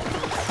waiting.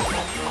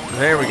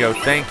 There we go.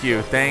 Thank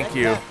you.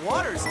 That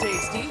water's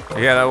tasty.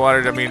 Yeah, that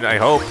water, I mean, I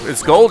hope.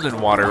 It's golden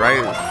water,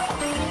 right?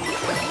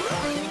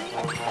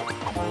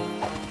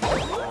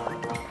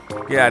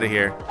 Get out of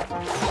here.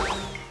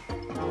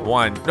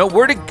 One. No,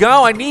 where'd it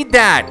go? I need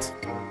that.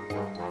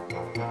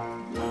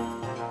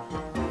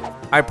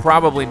 I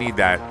probably need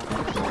that.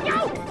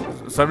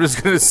 So I'm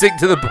just going to sink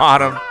to the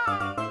bottom.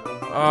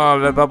 Oh,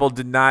 that bubble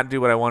did not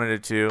do what I wanted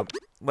it to.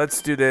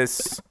 Let's do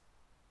this.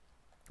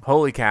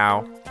 Holy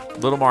cow.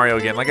 Little Mario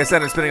again. Like I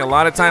said, I'm spending a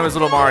lot of time as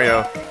Little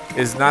Mario.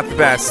 Is not the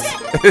best.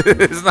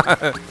 It's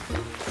not.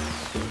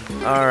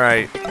 All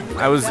right.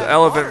 I was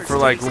elephant for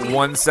like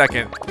 1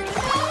 second.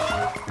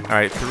 All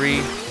right,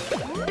 3.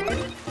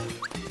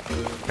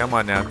 Come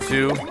on now,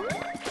 2.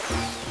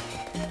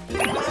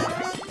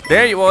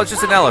 There you. Well, it's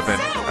just an elephant.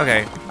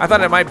 Okay. I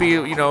thought it might be,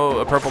 you know,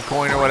 a purple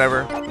coin or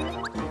whatever.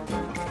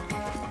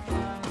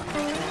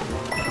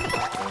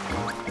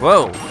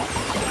 Whoa.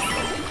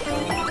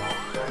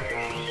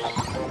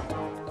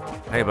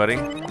 Hey, buddy.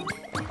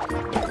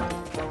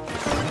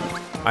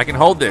 I can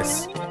hold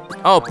this.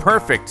 Oh,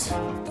 perfect.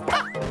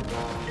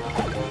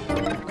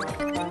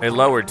 They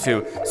lowered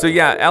too. So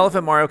yeah,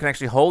 Elephant Mario can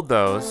actually hold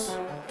those.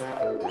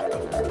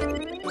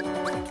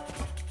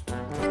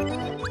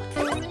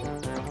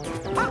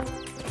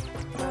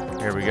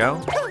 Here we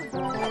go.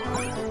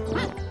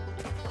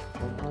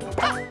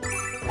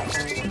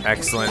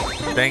 Excellent.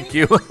 Thank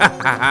you.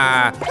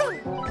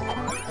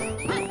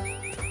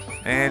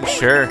 And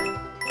sure.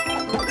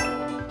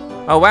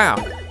 Oh, wow.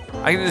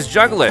 I can just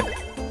juggle it.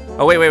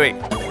 Oh, wait. Wait.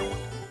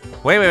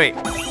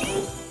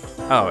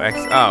 Oh,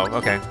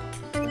 okay.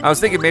 I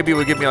was thinking maybe it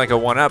would give me like a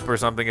 1-up or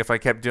something if I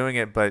kept doing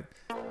it, but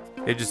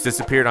it just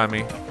disappeared on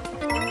me.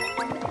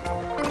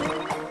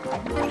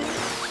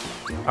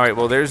 All right,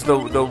 well, there's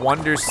the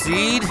Wonder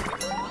Seed.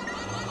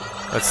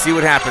 Let's see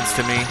what happens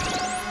to me.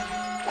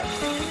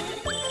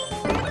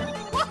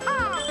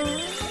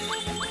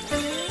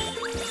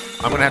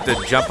 I'm gonna have to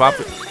jump up.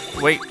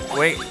 Wait.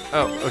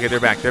 Oh, okay, they're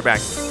back.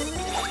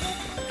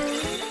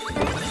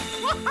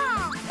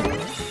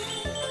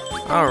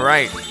 All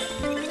right.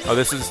 Oh,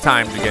 this is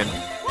timed again.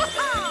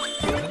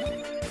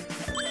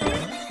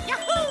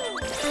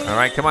 All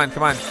right, come on.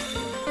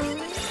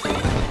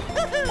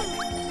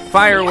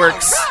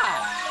 Fireworks.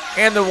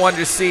 And the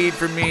Wonder Seed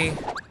for me.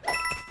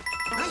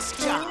 Nice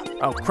job.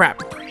 Oh,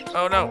 crap.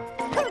 Oh, no.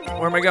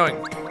 Where am I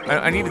going?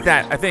 I needed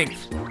that, I think.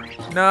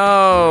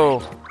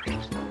 No.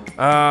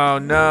 Oh,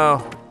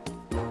 no.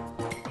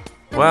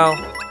 Well,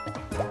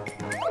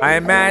 I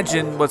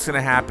imagine what's going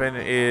to happen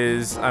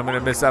is I'm going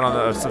to miss out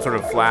on some sort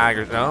of flag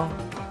or no?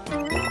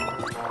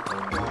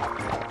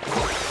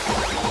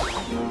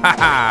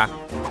 Haha.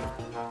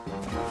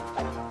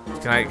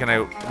 Can I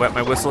wet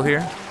my whistle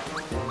here?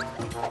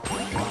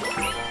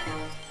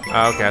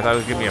 Oh, okay, I thought it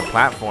was giving me a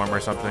platform or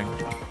something.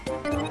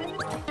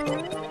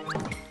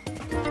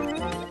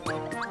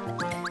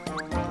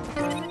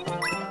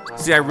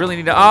 See, I really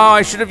need to. Oh,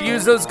 I should have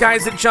used those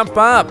guys to jump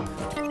up.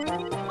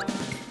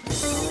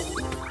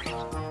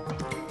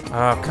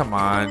 Oh, come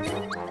on.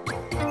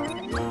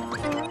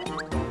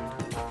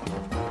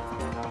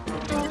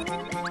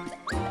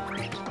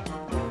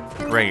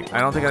 Great. I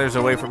don't think there's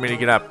a way for me to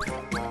get up.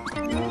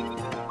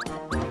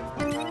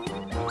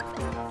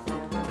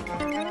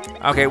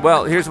 Okay,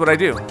 well, here's what I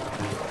do.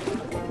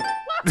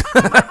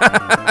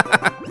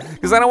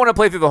 Because I don't want to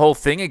play through the whole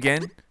thing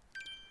again.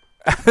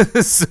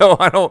 So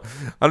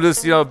I'll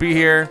just, you know, be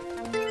here.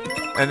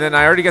 And then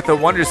I already get the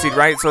Wonder Seed,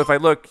 right? So if I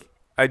look,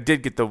 I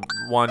did get the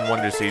one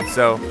Wonder Seed.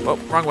 So, oh,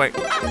 wrong way.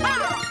 All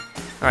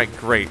right,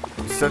 great.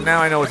 So now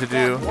I know what to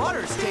do.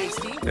 Water's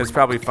tasty. It's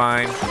probably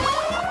fine.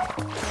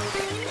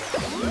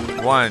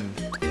 1,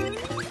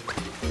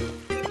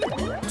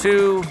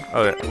 2,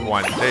 oh,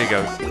 1. There you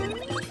go.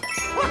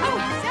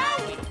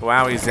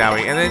 Wowie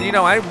zowie. And then, you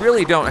know, I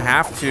really don't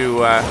have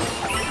to, I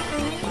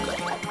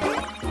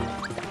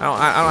don't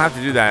have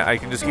to do that. I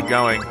can just keep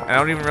going. I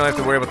don't even really have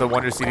to worry about the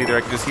Wonder Seed either.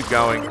 I can just keep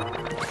going.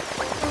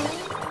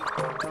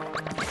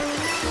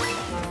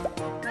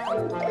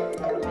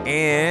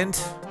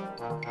 And...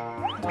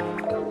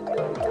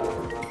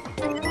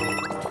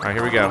 Alright,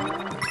 here we go.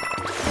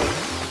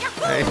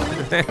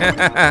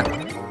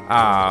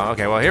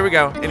 Okay, well, here we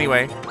go.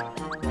 Anyway.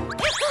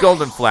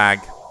 Golden flag.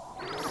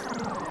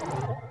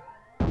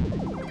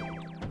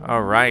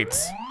 All right.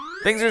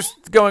 Things are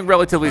going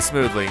relatively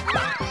smoothly.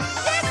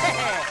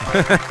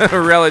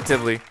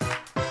 Relatively.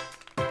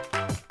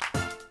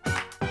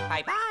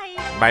 Bye-bye.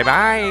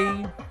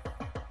 Bye-bye.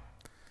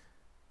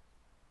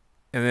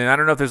 And then I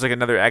don't know if there's like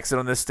another exit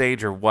on this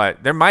stage or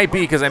what. There might be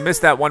because I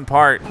missed that one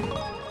part.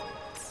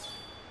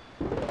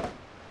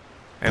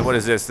 And what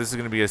is this? This is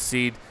gonna be a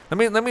seed.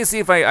 Let me see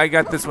if I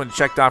got this one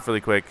checked off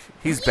really quick.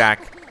 He's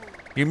back.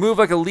 You move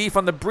like a leaf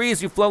on the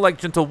breeze. You flow like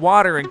gentle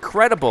water.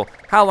 Incredible.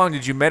 How long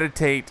did you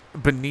meditate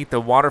beneath the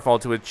waterfall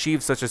to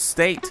achieve such a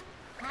state?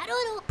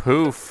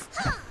 Poof.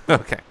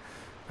 Okay.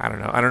 I don't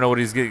know. I don't know what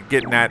he's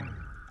getting at.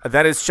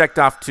 That is checked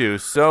off too.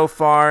 So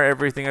far,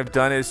 everything I've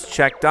done is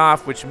checked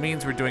off, which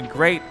means we're doing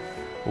great.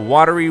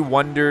 Watery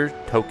Wonder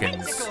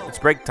tokens. It's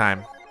break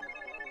time.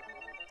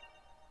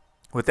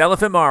 With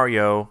Elephant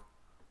Mario.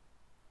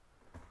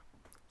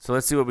 So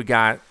let's see what we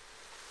got.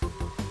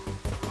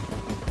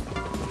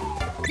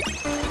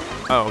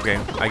 Oh, okay.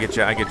 I get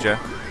you.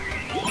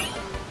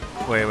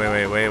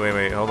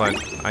 Wait. Hold on.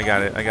 I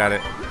got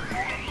it.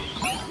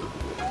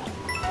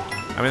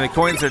 I mean, the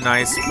coins are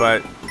nice,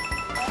 but...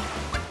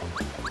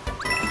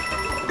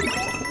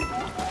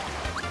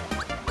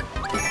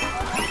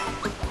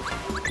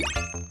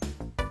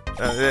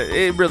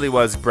 it really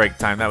was break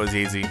time. That was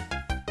easy. All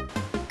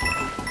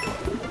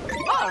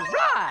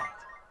right.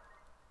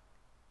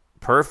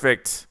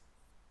 Perfect.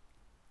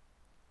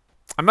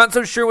 I'm not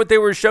so sure what they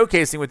were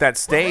showcasing with that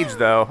stage,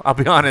 though. I'll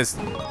be honest.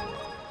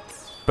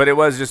 But it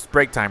was just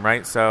break time,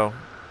 right? So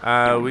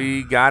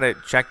we got it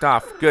checked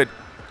off. Good.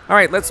 All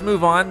right, let's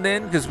move on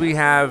then, because we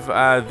have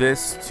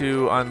this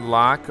to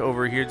unlock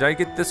over here. Did I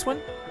get this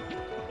one?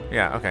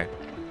 Yeah, okay.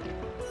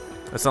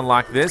 Let's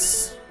unlock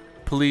this,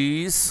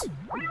 please.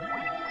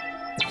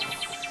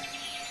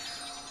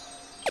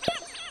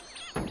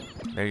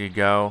 There you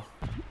go.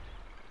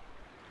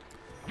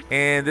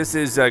 And this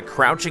is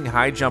Crouching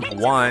High Jump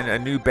 1, a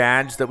new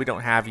badge that we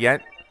don't have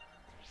yet.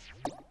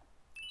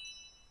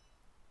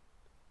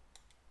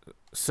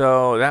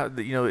 So that,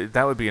 you know,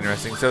 that would be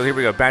interesting. So here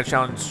we go, badge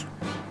challenge.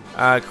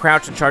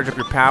 Crouch and charge up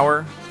your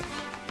power.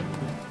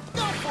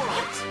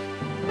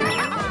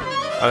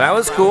 Oh, that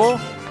was cool.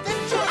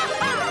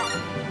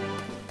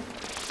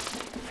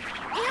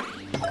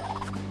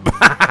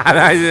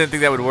 I didn't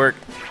think that would work.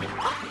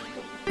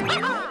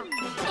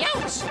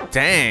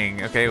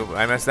 Dang. Okay,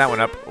 I messed that one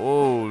up.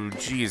 Oh,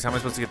 geez. How am I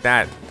supposed to get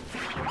that?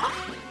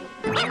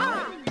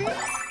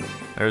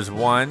 There's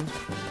one.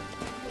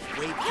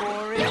 Wait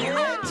for it.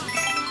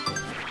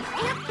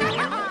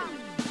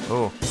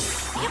 Oh.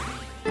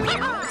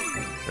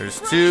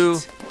 There's two.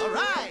 All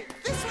right,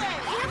 this way.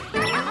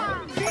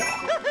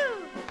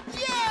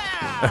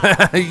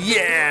 Yeah.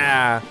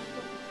 Yeah.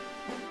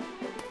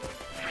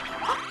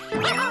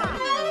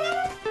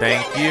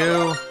 Thank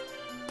you.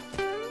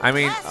 I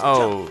mean,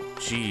 oh,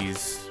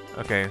 jeez.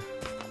 Okay.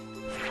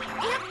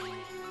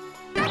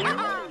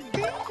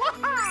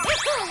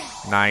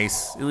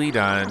 Nicely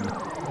done.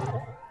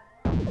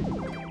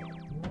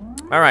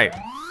 All right.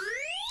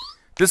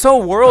 This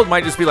whole world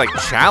might just be like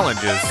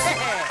challenges.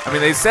 I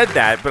mean, they said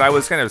that, but I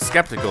was kind of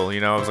skeptical,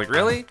 you know. I was like,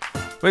 really?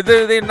 But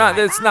they're not.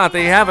 It's not.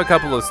 They have a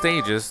couple of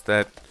stages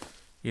that,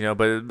 you know,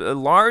 but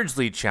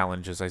largely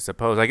challenges, I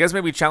suppose. I guess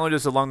maybe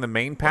challenges along the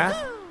main path.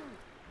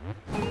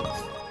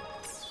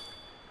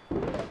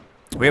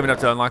 We have enough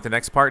to unlock the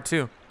next part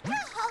too.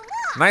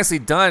 Nicely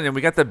done, and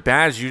we got the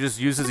badge you just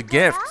used as a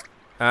gift.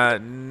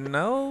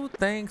 No,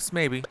 thanks,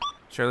 maybe.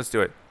 Sure, let's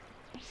do it.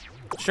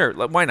 Sure,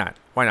 why not?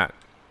 Why not?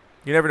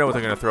 You never know what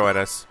they're gonna throw at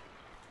us.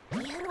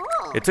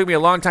 It took me a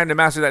long time to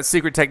master that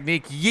secret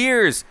technique,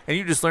 years, and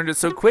you just learned it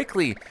so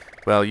quickly.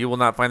 Well, you will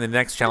not find the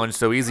next challenge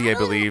so easy, I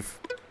believe.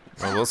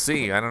 Well, we'll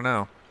see, I don't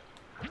know.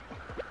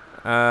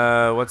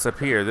 What's up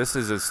here? This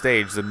is a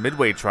stage, the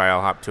Midway Trial.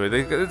 Hop to it.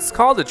 It's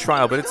called a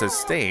trial, but it's a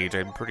stage,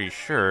 I'm pretty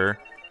sure.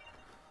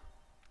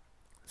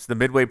 It's the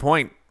midway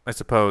point, I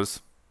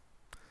suppose.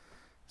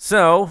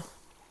 So,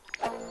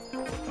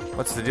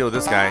 what's the deal with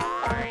this guy?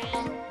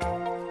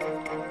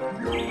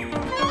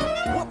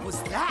 What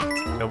was that?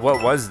 And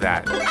what was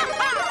that?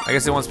 I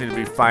guess it wants me to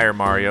be Fire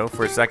Mario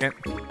for a second.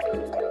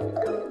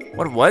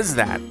 What was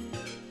that?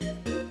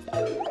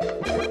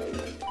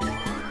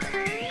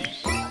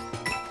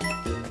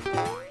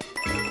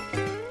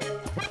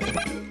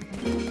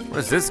 What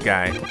is this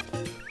guy?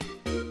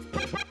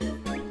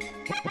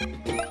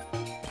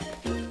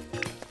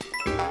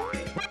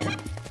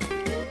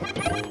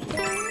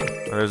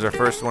 Well, there's our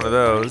first one of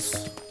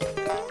those.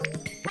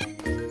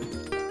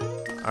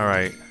 All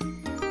right.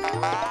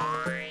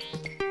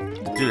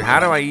 Dude, how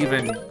do I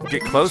even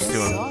get close to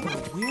him? Saw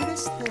the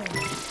weirdest thing.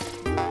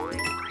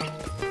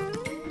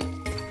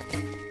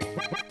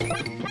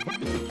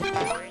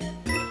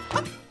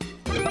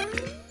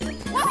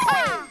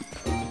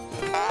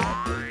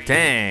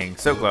 Dang,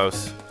 so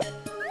close.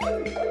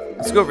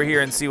 Let's go over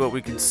here and see what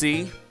we can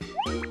see.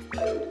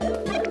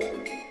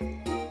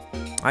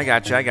 I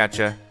gotcha, I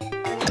gotcha.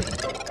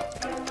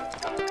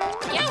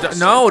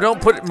 No,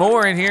 don't put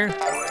more in here.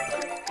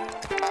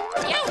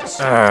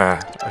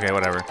 Okay,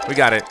 whatever. We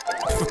got it.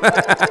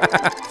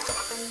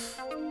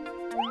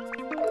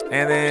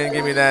 And then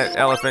give me that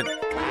elephant.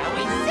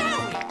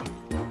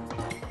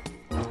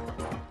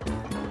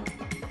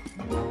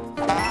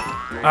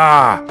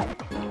 Ah.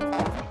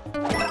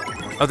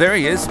 Oh, there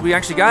he is. We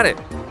actually got it.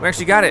 We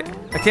actually got it.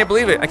 I can't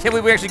believe it. I can't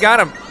believe we actually got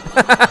him.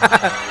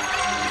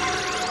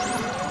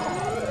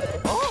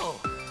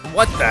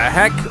 What the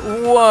heck?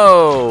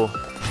 Whoa.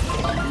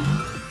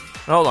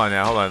 Hold on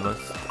now. Hold on.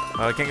 Let's.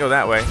 Oh, I can't go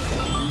that way.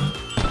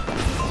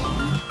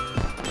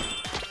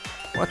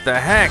 What the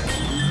heck?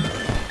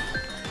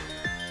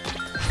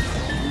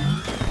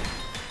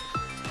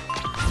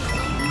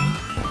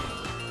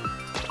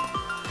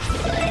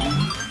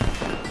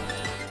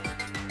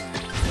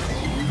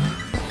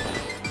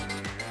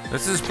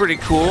 This is pretty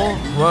cool.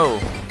 Whoa.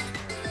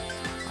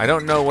 I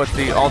don't know what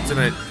the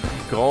ultimate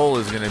goal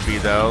is going to be,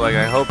 though. Like,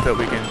 I hope that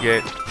we can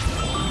get...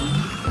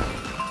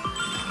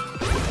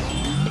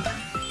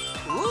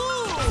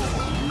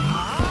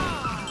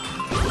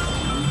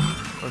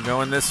 We're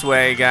going this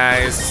way,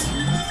 guys.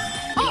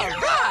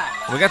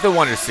 We got the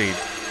Wonder Seed.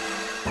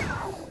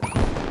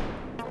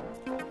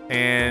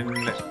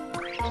 And...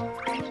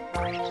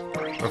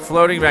 we're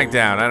floating back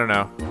down. I don't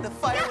know. The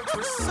fireworks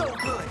were so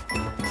good.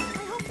 I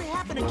hope they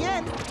happen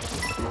again.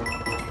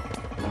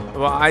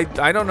 Well, I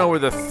don't know where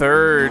the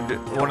third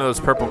one of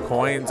those purple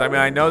coins. I mean,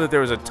 I know that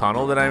there was a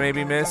tunnel that I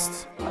maybe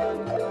missed.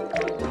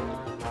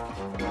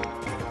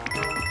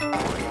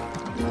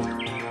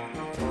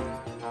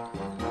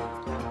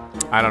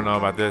 I don't know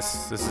about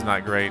this. This is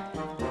not great.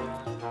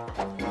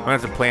 I'm gonna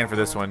have to plan for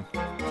this one.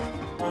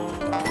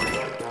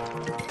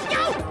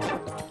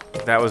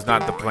 That was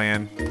not the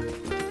plan.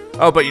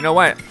 Oh, but you know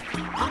what?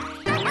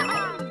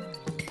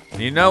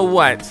 You know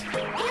what?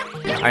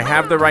 I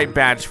have the right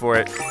badge for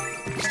it.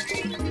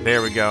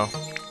 There we go.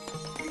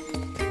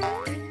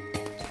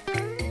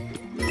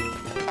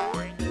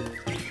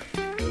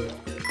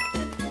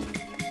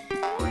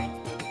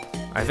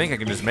 I think I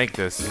can just make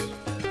this.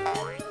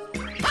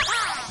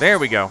 There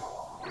we go.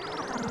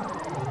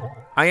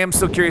 I am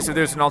still curious if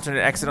there's an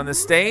alternate exit on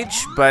this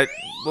stage, but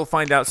we'll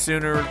find out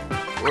sooner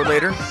or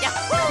later.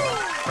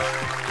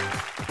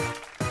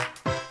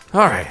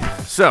 All right,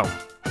 so.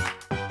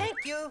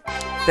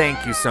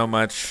 Thank you so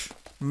much.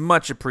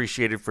 Much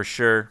appreciated for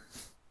sure.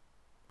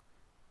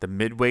 The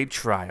Midway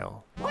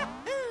Trial.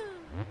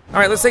 All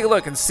right, let's take a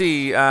look and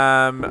see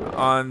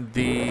on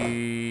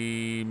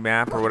the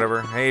map or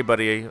whatever. Hey,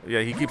 buddy.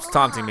 Yeah, he keeps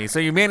taunting me. So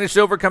you managed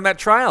to overcome that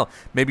trial.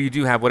 Maybe you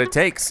do have what it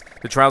takes.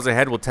 The trials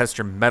ahead will test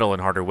your mettle in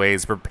harder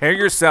ways. Prepare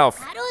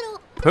yourself.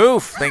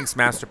 Poof. Thanks,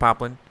 Master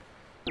Poplin.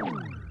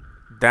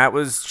 That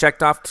was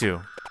checked off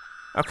too.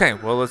 Okay,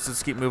 well, let's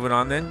just keep moving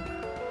on then.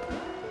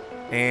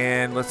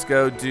 And let's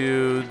go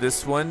do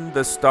this one.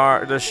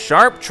 The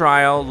Sharp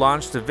Trial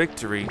launched to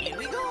victory.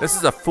 This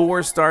is a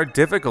 4-star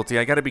difficulty.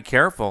 I gotta be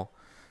careful.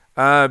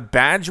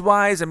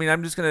 Badge-wise, I mean,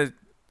 I'm just gonna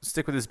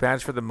stick with this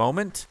badge for the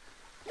moment.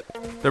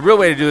 The real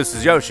way to do this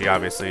is Yoshi,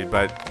 obviously,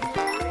 but...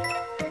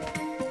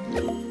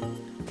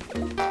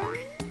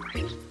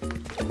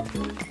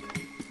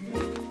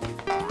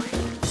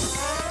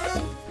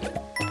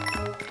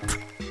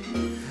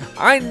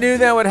 I knew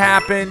that would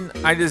happen.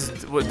 I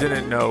just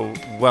didn't know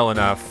well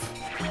enough.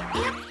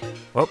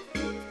 Whoop.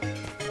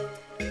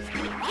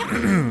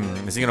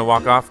 Is he gonna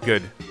walk off?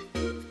 Good.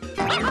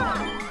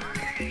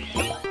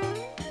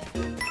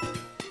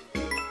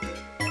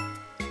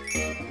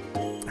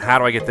 How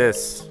do I get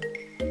this?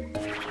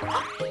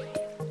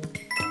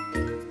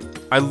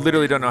 I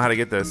literally don't know how to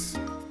get this.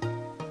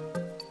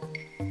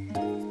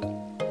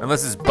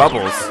 Unless it's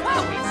bubbles.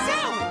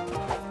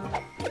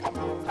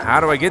 How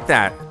do I get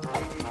that?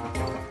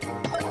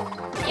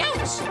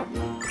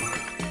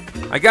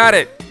 I got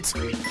it.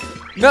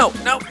 No,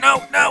 no,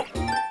 no, no.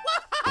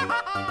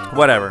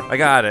 Whatever, I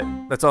got it.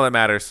 That's all that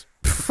matters.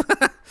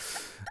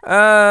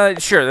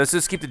 Sure, let's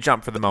just keep the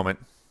jump for the moment.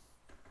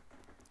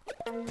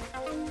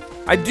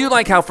 I do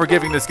like how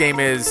forgiving this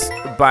game is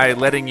by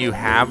letting you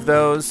have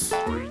those.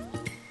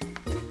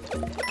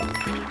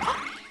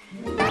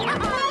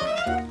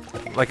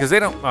 Like, cause they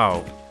don't,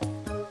 oh.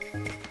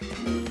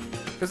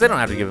 Cause they don't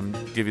have to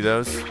give you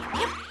those.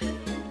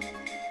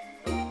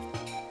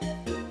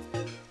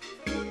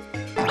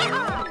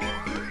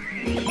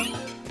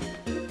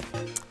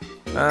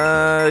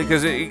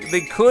 Because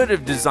they could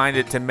have designed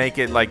it to make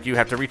it like you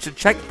have to reach a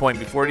checkpoint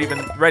before it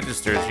even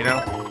registers, you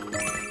know?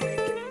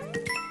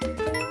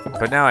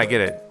 But now I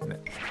get it.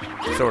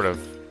 Sort of.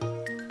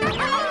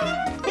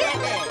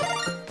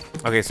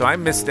 Okay, so I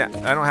missed that.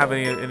 I don't have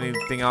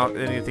anything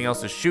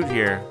else to shoot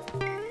here.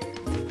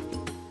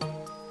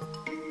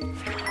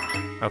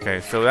 Okay,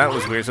 so that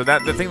was weird. So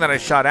the thing that I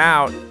shot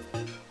out.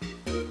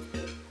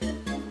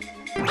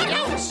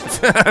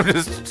 I'm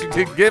just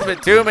to give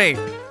it to me.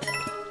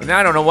 Now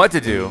I don't know what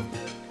to do.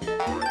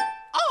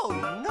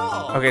 Oh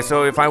no. Okay,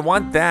 so if I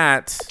want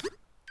that.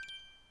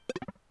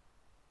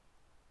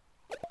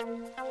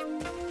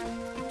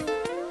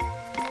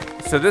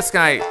 So this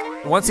guy,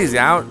 once he's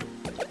out,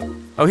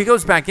 oh, he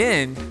goes back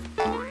in.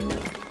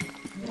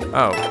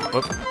 Oh,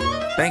 whoop.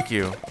 Thank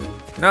you.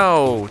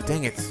 No,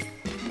 dang it.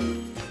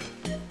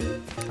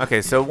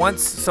 Okay, so I'm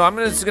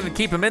just gonna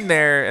keep him in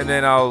there, and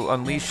then I'll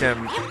unleash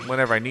him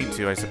whenever I need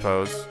to, I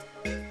suppose.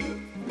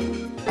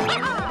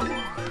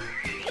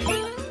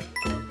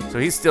 So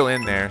he's still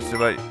in there. So,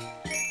 but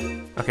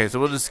okay, so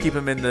we'll just keep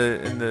him in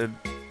the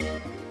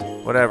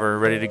whatever,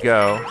 ready to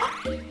go.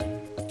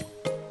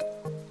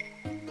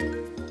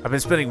 I've been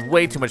spending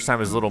way too much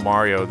time as little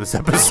Mario this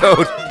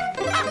episode. All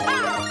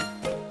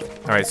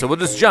right, so we'll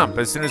just jump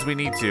as soon as we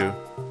need to.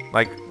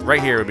 Like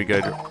right here would be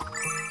good.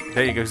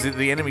 There you go. 'Cause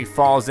the enemy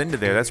falls into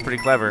there. That's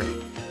pretty clever.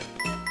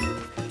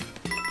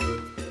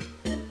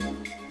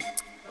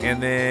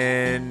 And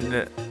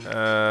then,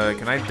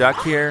 can I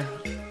duck here?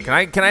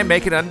 Can I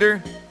make it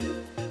under?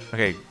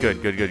 Okay,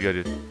 good, good, good,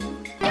 good.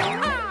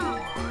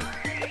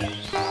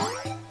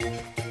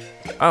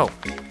 Oh,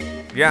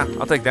 yeah,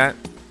 I'll take that.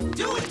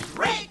 Doing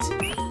great.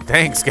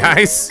 Thanks,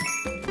 guys.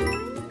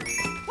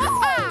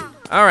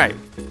 All right.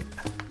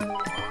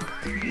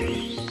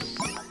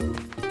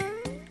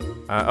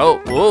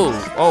 Oh, whoa,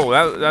 oh,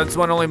 that's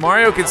one only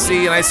Mario could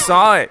see, and I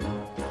saw it.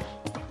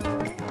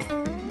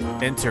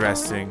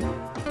 Interesting.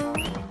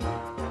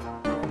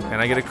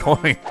 And I get a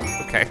coin.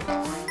 Okay.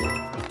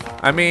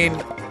 I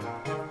mean,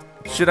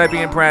 should I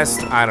be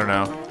impressed? I don't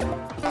know.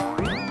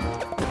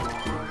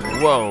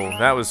 Whoa,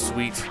 that was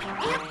sweet.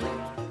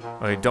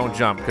 Okay, don't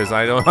jump, because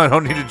I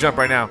don't need to jump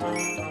right now.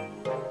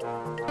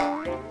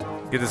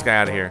 Get this guy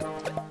out of here.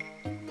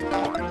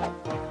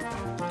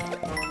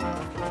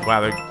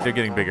 Wow, they're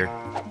getting bigger.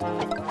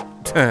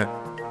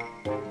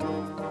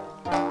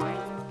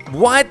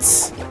 What?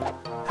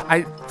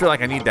 I feel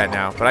like I need that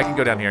now, but I can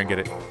go down here and get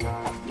it.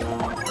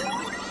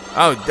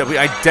 Oh,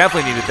 I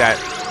definitely needed that.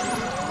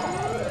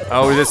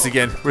 Oh, we're this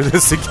again. We're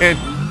this again.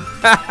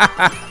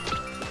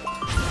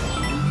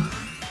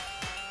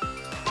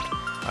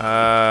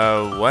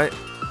 What?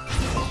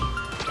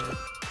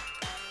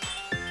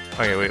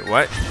 Okay, wait,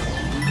 what?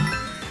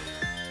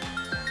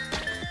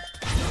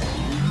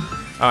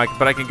 Oh,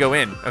 but I can go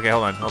in. Okay,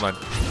 hold on, hold on.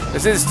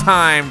 This is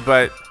time,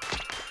 but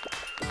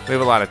we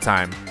have a lot of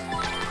time.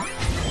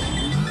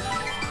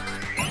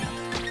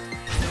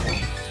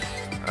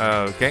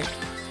 Okay.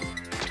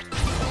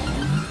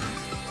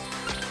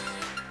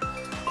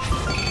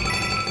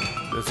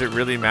 Does it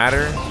really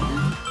matter?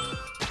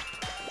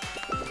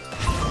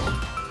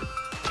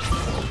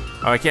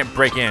 Oh, I can't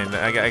break in.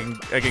 I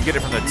can get it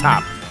from the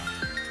top.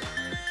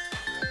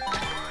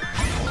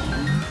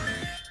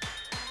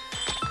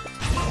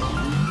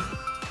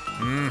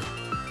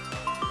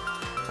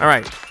 All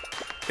right.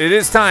 It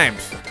is timed.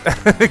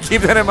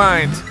 Keep that in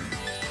mind.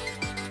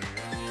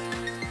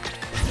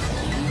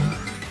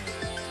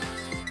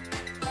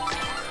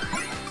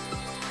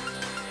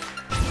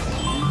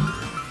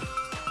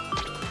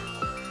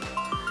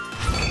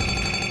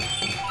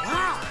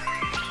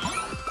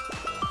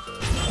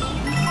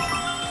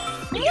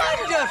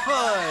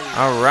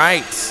 All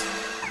right.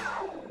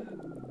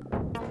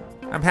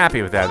 I'm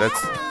happy with that.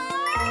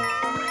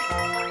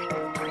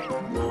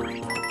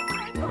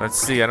 Let's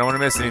see. I don't want to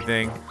miss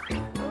anything.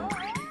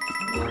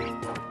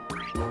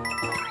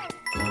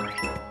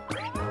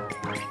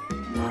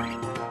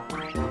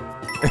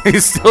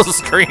 He's still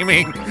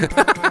screaming.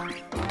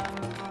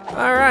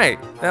 All right.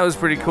 That was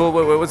pretty cool.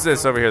 What's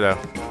this over here, though?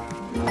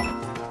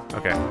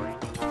 Okay.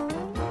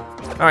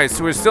 All right.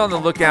 So we're still on the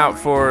lookout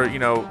for, you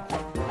know,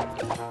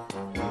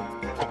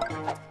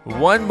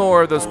 one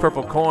more of those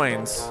purple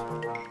coins.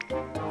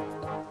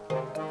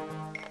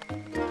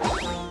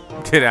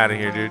 Get out of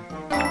here, dude.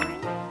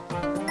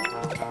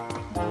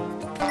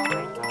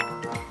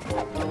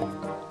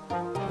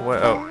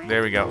 What? Oh,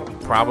 there we go.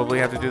 Probably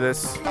have to do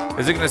this.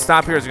 Is it going to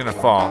stop here or is it going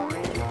to fall?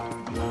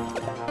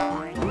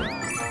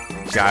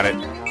 Got it.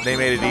 They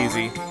made it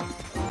easy.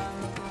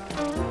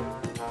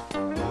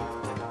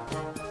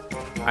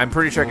 I'm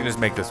pretty sure I can just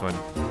make this one.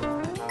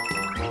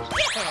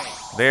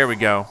 There we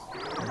go.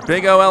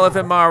 Big O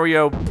Elephant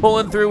Mario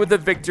pulling through with the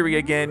victory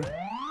again.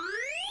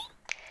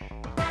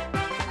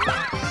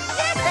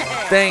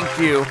 Thank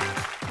you.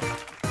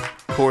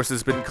 Course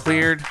has been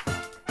cleared.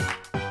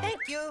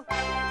 Thank you.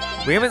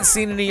 We haven't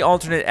seen any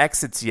alternate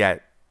exits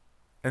yet,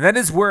 and that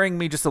is worrying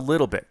me just a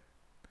little bit.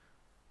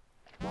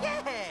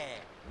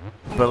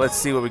 But let's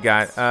see what we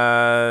got.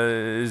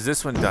 Is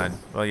this one done?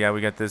 Well, yeah,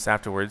 we got this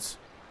afterwards.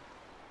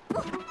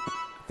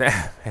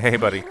 Hey,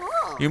 buddy.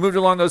 You moved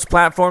along those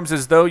platforms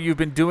as though you've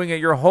been doing it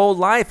your whole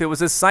life. It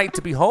was a sight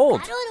to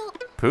behold.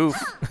 Poof.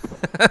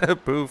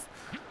 Poof.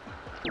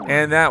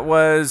 And that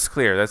was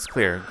clear. That's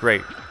clear.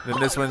 Great. Then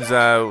this one's,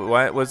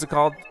 what was it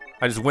called?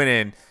 I just went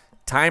in.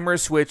 Timer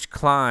switch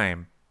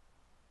climb.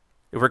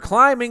 If we're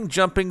climbing,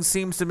 jumping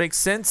seems to make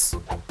sense.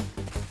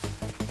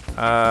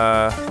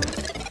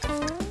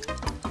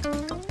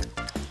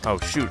 Oh,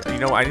 shoot. You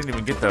know, I didn't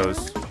even get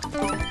those.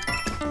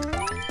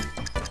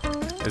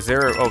 Is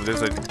there a... Oh,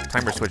 there's a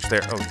timer switch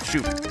there. Oh,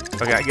 shoot.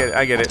 Okay, I get it.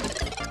 I get it.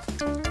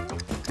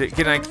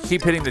 Can I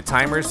keep hitting the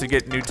timers to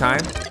get new time?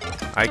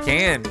 I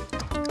can.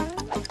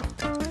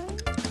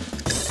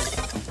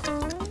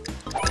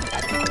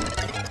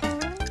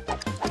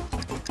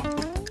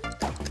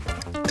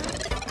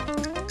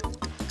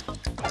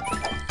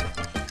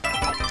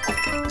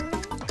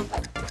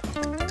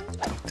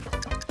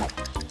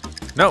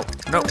 No,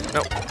 no,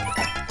 no.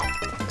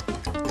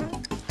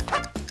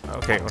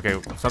 Okay,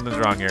 okay, something's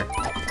wrong here.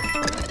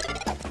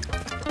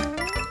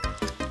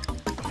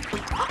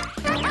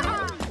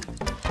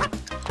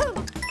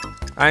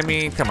 I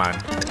mean, come on.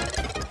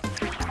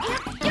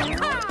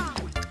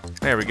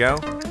 There we go.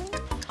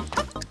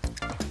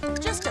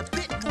 Just a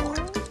bit more.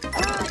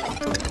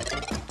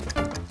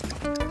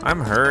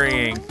 I'm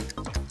hurrying.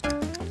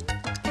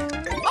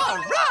 All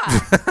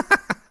right.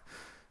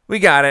 We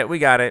got it, we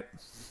got it.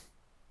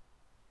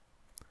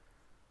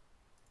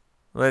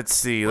 Let's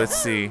see, let's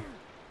see.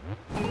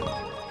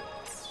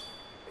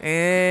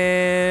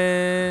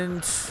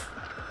 And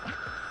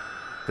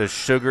the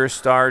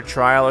Sugarstar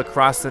trial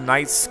across the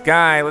night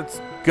sky.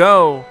 Let's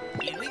go.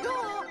 Here we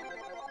go.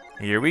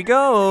 Here we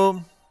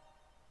go.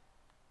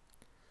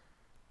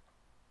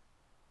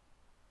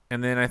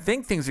 And then I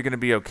think things are going to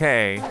be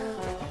okay.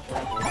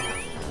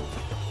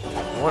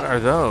 What are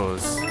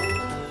those?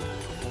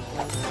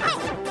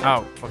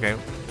 Oh, okay.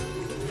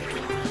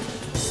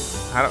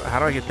 How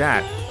do I get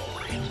that?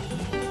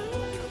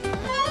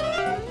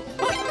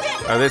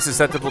 Are they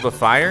susceptible to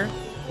fire?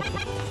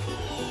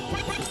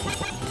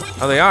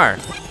 Oh, they are.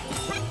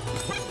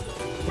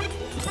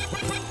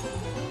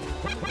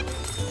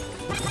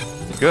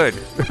 Good.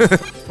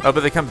 Oh, but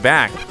they come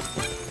back.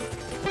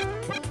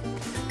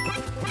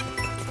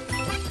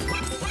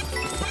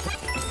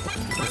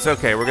 It's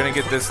okay. We're going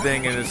to get this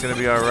thing and it's going to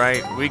be all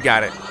right. We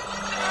got it.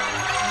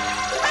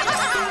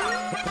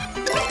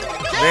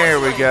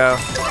 There we go.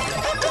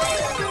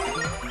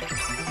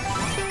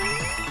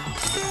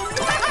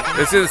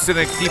 This is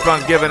gonna keep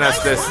on giving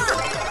us this.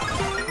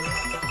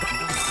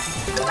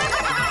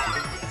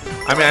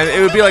 I mean,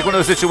 it would be like one of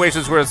those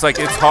situations where it's like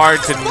it's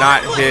hard to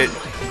not hit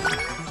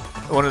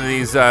one of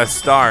these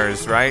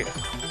stars, right?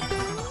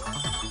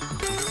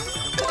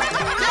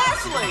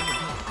 Dazzling!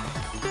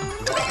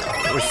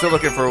 We're still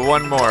looking for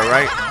one more,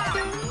 right?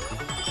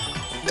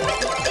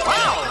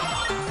 Wow!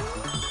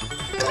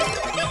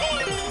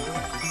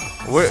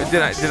 Where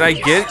did I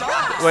get?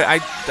 Wait, I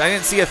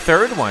didn't see a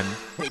third one.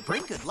 They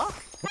bring good luck.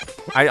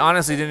 I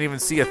honestly didn't even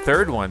see a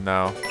third one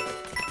though.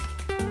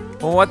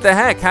 Well, what the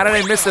heck? How did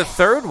I miss the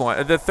third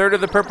one? The third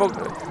of the purple.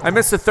 I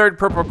missed the third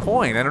purple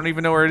coin. I don't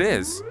even know where it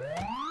is.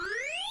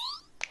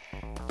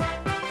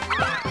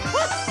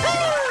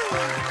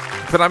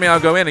 But I mean, I'll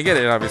go in and get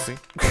it, obviously.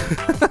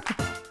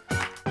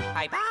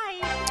 Bye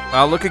bye.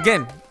 I'll look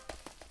again.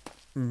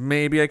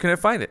 Maybe I couldn't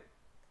find it.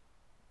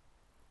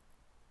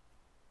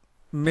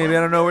 Maybe I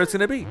don't know where it's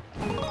gonna be.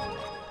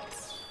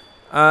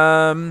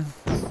 All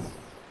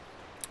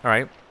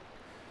right.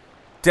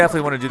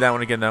 Definitely want to do that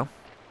one again, though.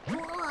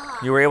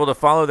 You were able to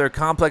follow their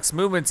complex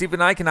movements.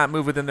 Even I cannot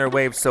move within their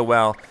waves so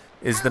well.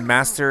 Is the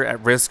master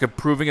at risk of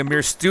proving a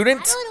mere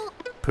student?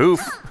 Poof.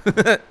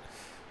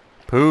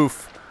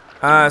 Poof.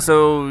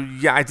 So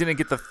yeah, I didn't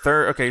get the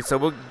third. Okay, so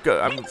we'll go.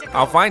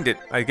 I'll find it,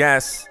 I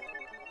guess.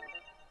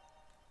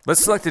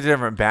 Let's select a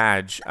different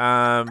badge.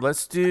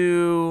 Let's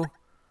do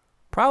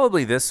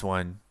probably this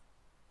one,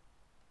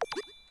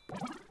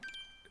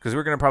 because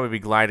we're gonna probably be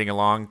gliding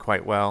along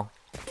quite well.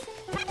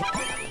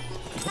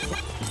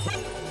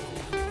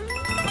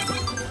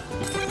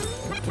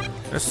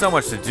 There's so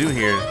much to do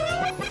here.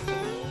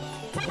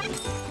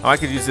 Oh, I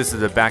could use this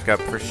as a backup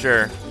for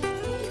sure.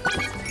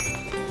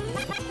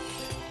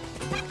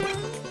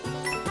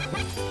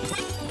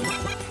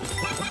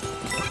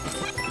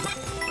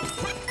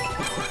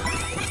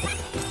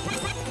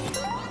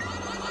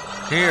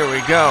 Here we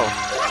go.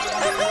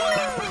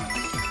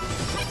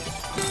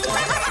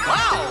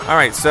 Wow! All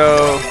right,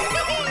 so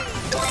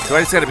do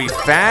I just gotta be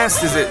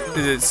fast? Is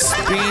it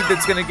speed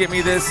that's gonna get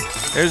me this?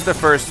 There's the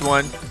first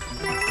one.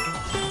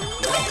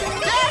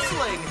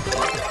 Dazzling!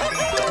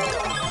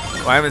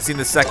 Well, I haven't seen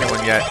the second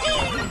one yet.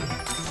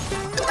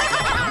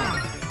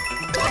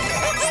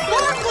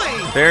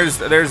 Sparkly! There's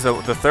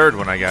the third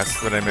one, I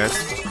guess, that I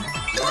missed.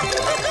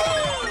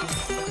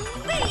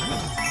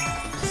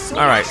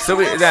 All right, so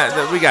we got it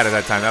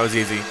that time. That was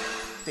easy.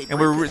 And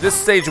this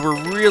stage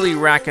we're really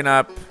racking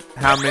up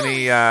how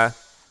many of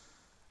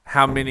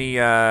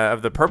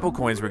the purple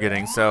coins we're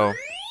getting. So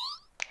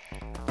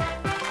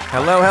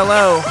hello,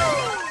 hello.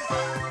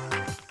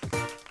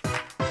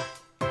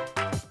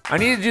 I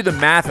need to do the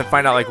math and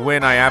find out like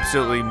when I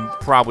absolutely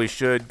probably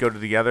should go to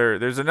the other.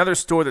 There's another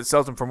store that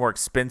sells them for more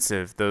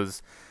expensive.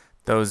 Those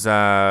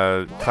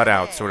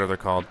cutouts or whatever they're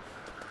called.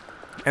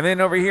 And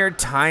then over here,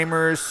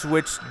 timer,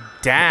 switch,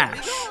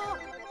 dash.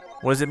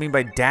 What does it mean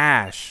by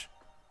dash?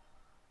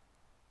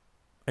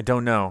 I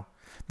don't know.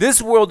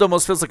 This world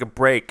almost feels like a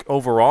break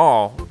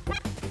overall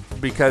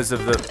because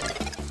of the.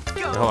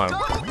 Hold on.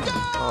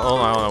 Hold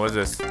on. What is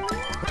this? Go,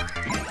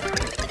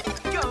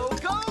 go,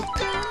 go!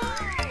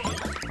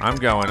 I'm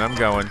going.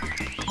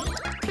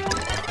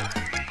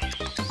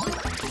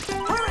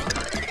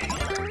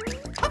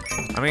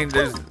 I mean,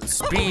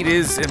 speed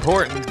is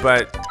important,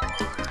 but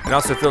it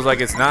also feels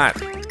like it's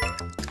not.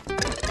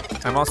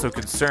 I'm also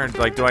concerned,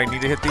 like, do I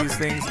need to hit these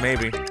things?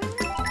 Maybe.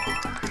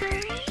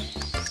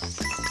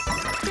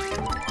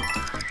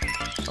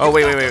 Oh,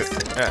 wait.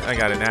 I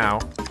got it now.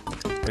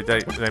 Wait,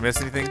 did I miss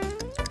anything?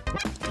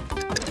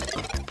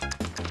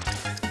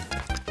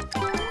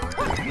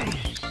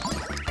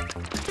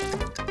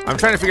 I'm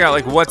trying to figure out,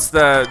 like, what's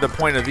the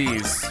point of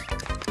these?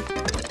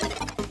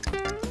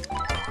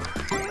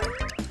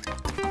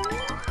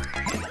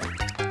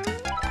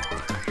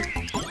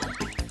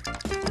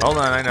 Hold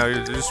on, I know,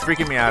 you're just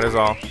freaking me out is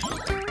all.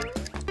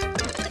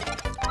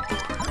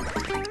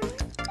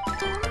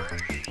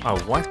 Oh,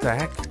 what the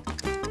heck?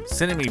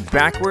 Sending me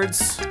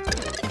backwards?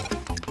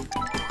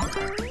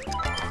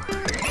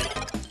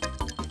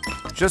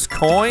 Just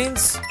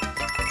coins?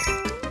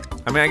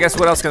 I mean, I guess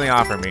what else can they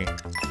offer me?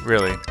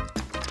 Really?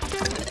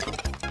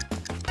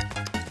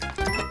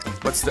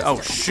 What's the, oh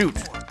shoot.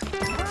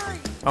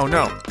 Oh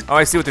no. Oh,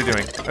 I see what they're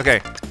doing.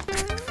 Okay.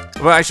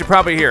 Well, I should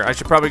probably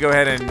go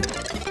ahead and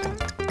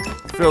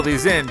fill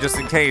these in just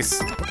in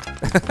case.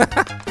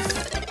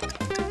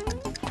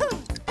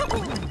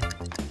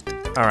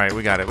 All right,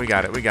 we got it.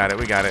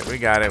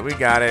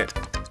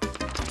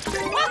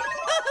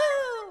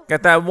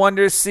 Got that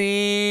wonder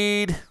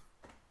seed.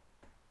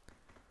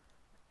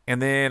 And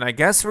then I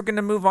guess we're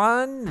gonna move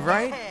on,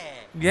 right?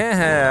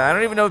 Yeah, I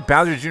don't even know if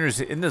Bowser Jr. is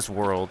in this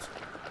world.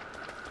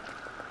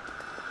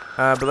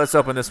 But let's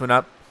open this one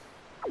up.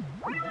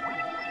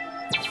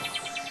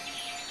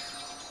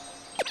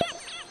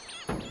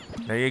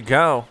 There you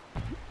go.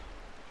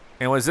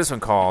 And what is this one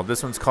called?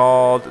 This one's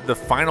called the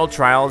Final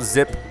Trial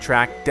Zip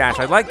Track Dash.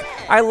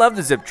 I love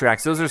the zip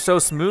tracks. Those are so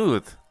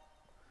smooth.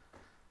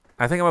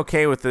 I think I'm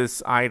okay with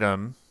this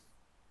item.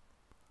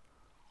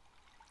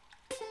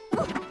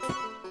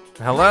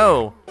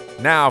 Hello.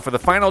 Now, for the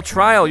final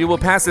trial, you will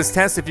pass this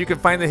test if you can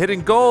find the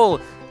hidden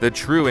goal, the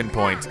true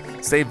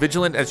endpoint. Stay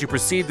vigilant as you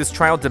proceed. This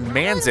trial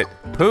demands it.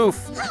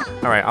 Poof.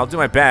 All right, I'll do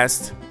my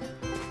best.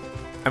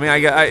 I mean,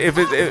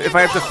 if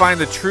I have to find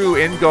the true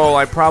end goal,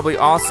 I probably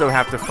also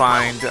have to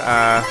find,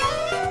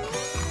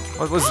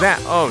 what was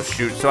that? Oh,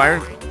 shoot. So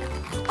I'm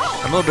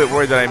a little bit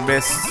worried that I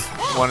missed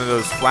one of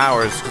those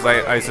flowers, because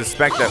I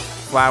suspect that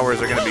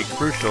flowers are going to be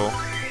crucial.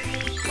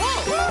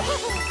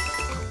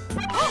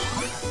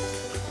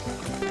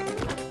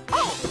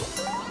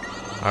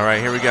 All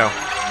right, here we go.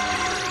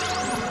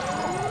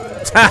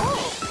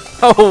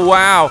 Oh,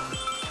 wow.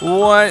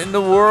 What in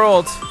the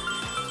world?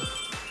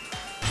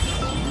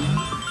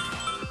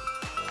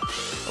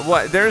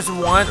 What? There's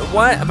one.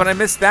 What? But I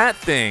missed that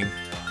thing.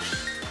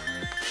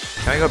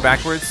 Can I go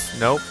backwards?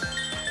 Nope.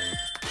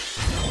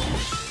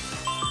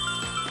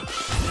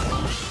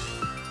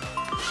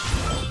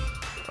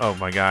 Oh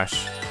my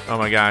gosh. Oh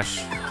my gosh.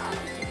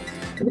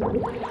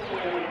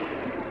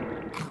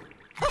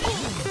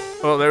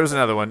 Oh, there was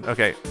another one.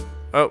 Okay.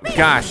 Oh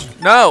gosh.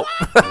 No!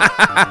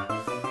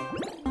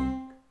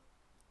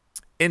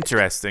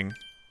 Interesting.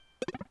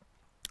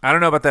 I don't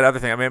know about that other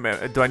thing. I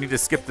mean, do I need to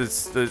skip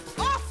this?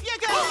 Off you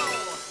go!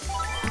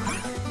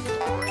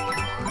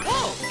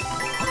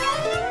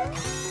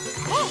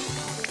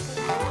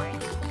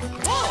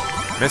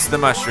 Missed the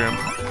mushroom.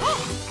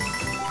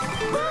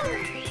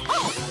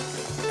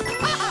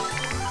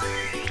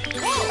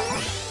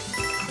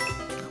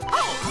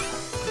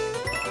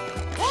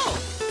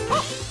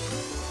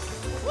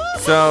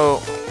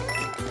 So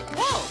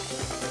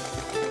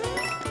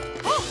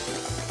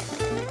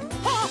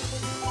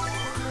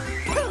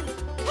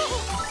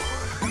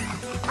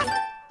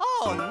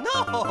Oh no!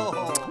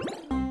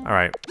 all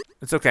right,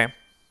 it's okay.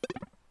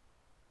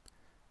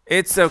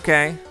 It's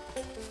okay.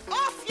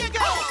 Off you go!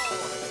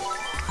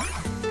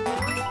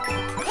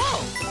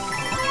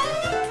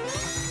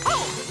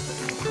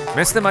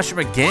 Missed the mushroom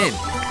again.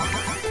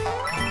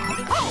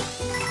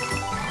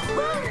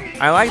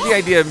 I like the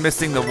idea of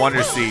missing the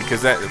Wonder Seed,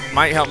 because that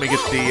might help me get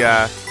the,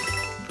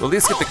 at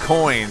least get the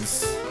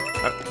coins,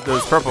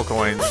 those purple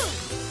coins.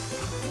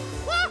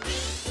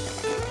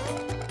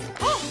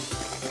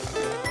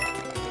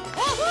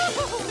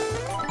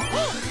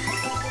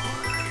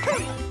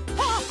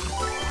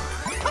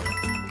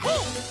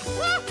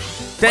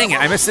 Dang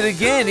it, I missed it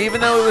again, even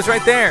though it was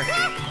right there.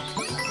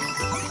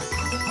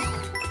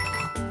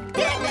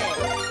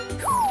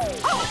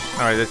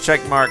 All right, the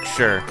check mark,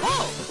 sure.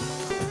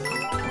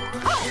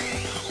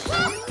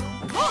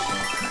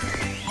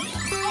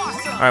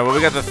 All right, well,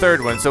 we got the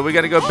third one, so we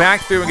got to go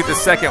back through and get the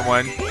second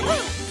one.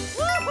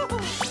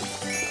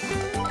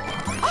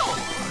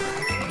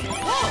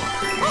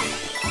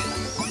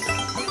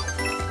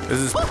 This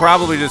is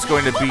probably just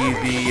going to be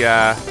the,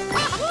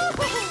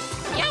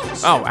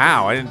 oh,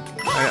 ow, I didn't,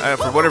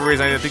 for whatever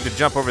reason, I didn't think to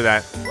jump over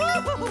that.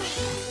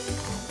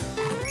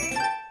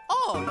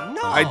 Oh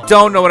no! I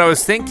don't know what I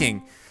was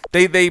thinking.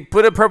 They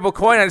put a purple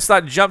coin, I just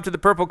thought jump to the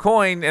purple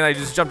coin, and I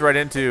just jumped right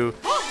into,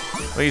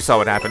 well, you saw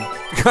what happened.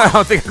 I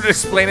don't think I'm gonna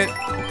explain it.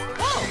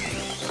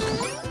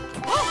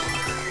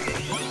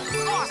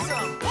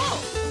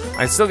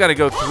 I still got to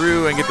go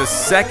through and get the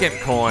second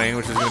coin,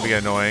 which is going to be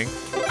annoying.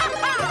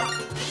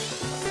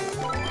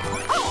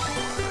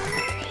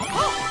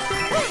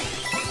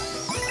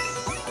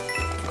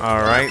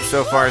 All right,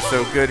 so far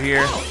so good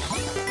here.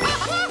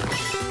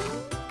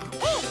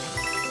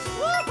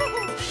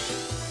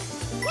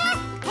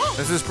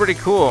 This is pretty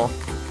cool.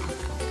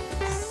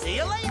 See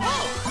you later.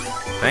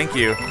 Thank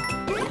you.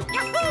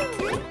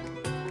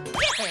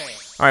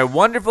 All right,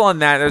 wonderful on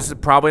that. There's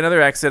probably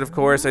another exit, of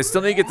course. I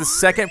still need to get the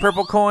second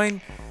purple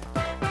coin.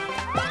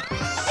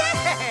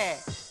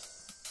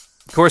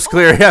 Course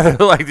clear. Yeah,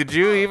 they're like, did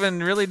you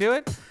even really do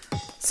it?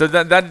 So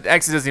that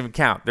exit doesn't even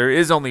count. There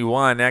is only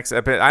one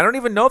exit. I don't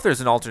even know if there's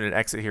an alternate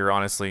exit here,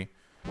 honestly.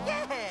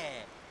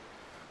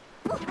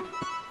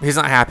 He's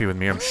not happy with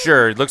me, I'm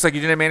sure. It looks like you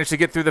didn't manage to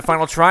get through the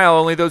final trial.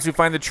 Only those who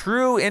find the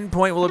true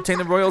endpoint will obtain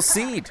the royal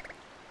seed.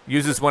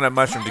 Use this one-up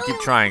mushroom to keep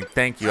trying.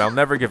 Thank you. I'll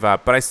never give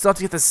up. But I still have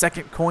to get the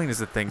second coin is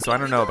the thing, so I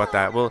don't know about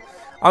that. Well,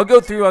 I'll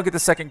go through. I'll get the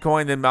second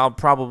coin, then I'll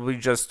probably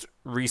just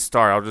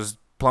restart. I'll just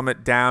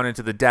plummet down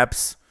into the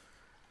depths.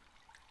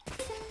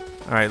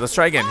 All right, let's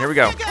try again. Here we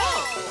go.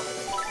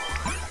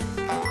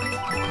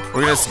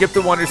 We're gonna skip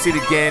the Wonder Seed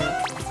again,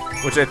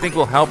 which I think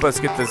will help us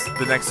get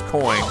the next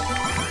coin.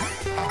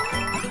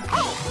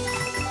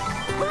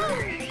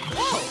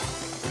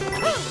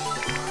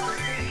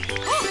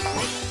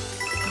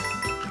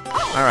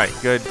 All right,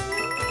 good.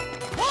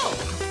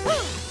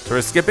 So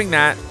we're skipping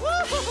that.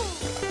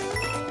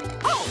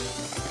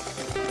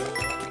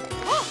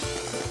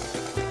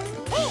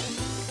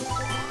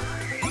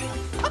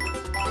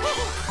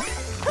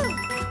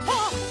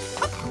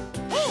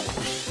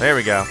 There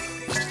we go.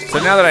 So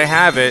now that I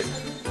have it,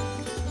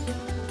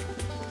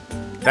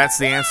 that's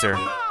the answer,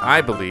 I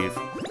believe.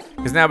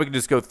 Because now we can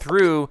just go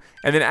through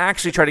and then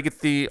actually try to get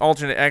the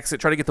alternate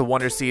exit, try to get the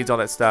Wonder Seeds, all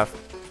that stuff.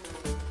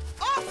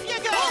 Off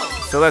you go.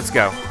 So let's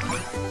go.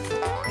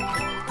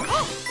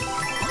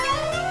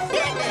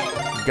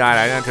 God,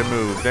 I didn't have to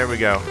move. There we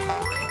go.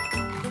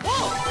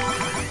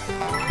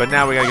 But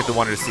now we gotta get the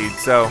Wonder Seed,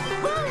 so.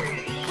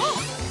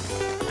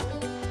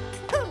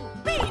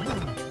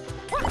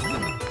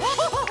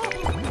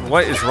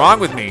 What is wrong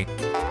with me?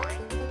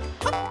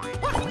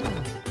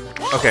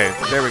 Okay,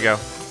 there we go.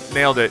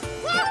 Nailed it.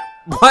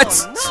 What?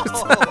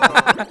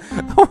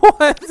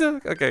 What?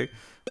 Okay,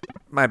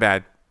 my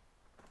bad.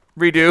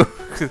 Redo.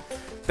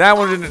 That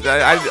one didn't.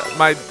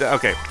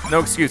 Okay, no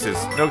excuses.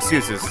 No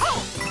excuses.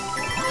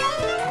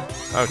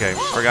 Okay,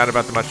 forgot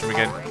about the mushroom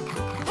again.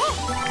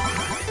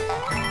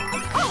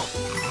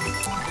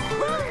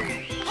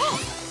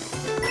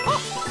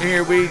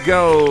 Here we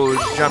go.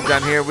 Jump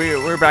down here.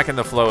 We're back in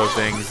the flow of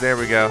things. There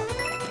we go.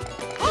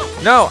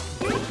 No.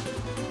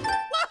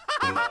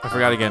 I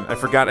forgot again. I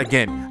forgot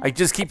again. I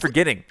just keep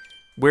forgetting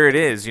where it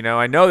is. You know,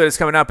 I know that it's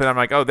coming up, and I'm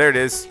like, oh, there it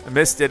is. I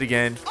missed it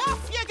again.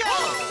 Off you go.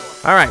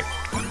 All right.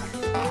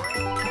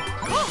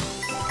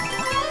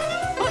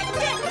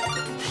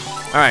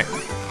 All right.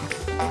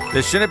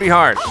 This shouldn't be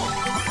hard.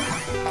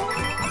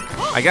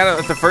 I got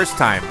it the first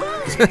time.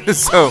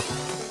 So.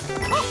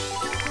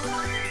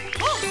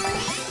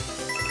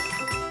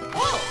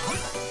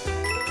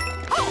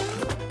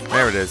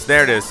 There it is.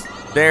 There it is.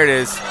 There it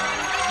is.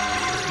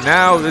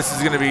 Now this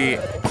is gonna be.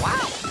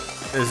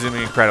 This is gonna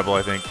be incredible,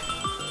 I think.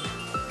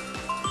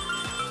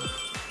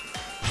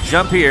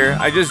 Jump here.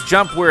 I just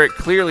jump where it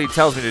clearly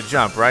tells me to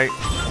jump, right?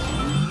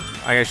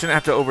 I shouldn't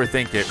have to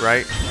overthink it,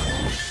 right?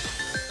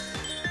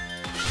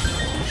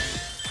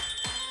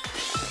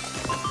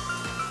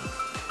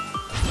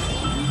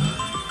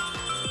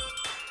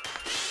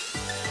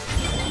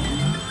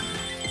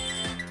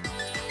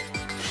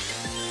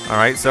 All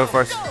right, so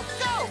far. Go,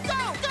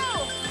 go,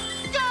 go,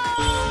 go, go.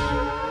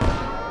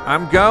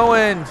 I'm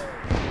going.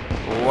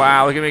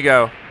 Wow, look at me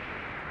go.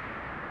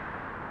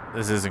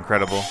 This is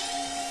incredible.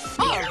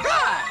 All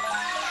right.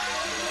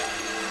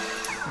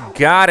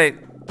 Got it.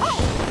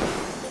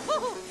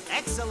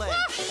 Excellent.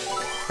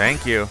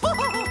 Thank you.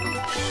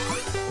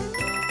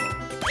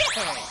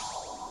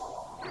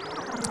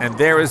 And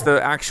there is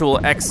the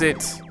actual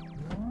exit.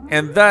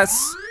 And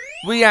thus,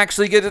 we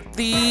actually get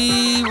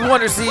the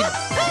Wonder Seed.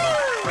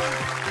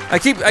 I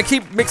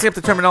keep mixing up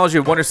the terminology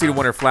of Wonder Seed and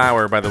Wonder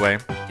Flower, by the way.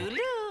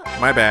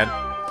 My bad.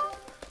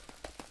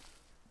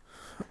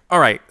 All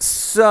right,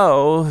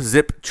 so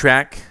zip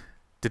track,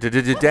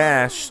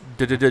 dash,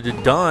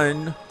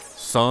 done,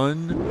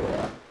 son.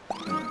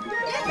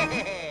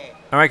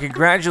 All right,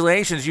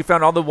 congratulations! You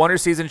found all the Wonder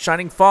Seeds in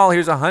Shining Fall.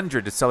 Here's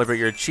 100 to celebrate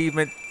your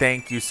achievement.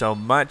 Thank you so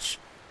much.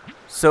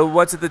 So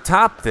what's at the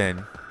top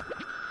then?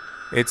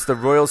 It's the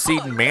Royal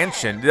Seed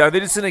Mansion. Are they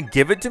just gonna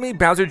give it to me?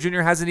 Bowser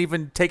Jr. hasn't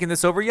even taken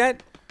this over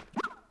yet?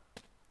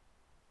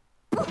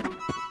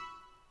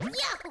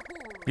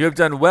 You have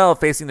done well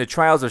facing the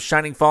trials of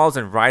Shining Falls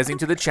and rising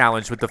to the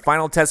challenge. With the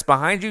final test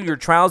behind you, your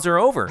trials are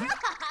over.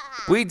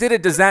 We did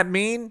it. Does that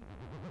mean?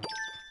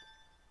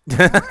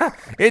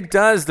 It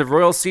does. The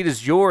Royal Seed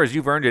is yours.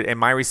 You've earned it, and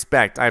my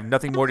respect. I have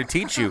nothing more to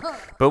teach you.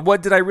 But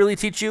what did I really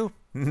teach you?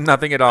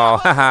 Nothing at all.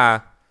 Haha.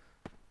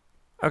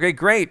 Okay,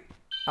 great.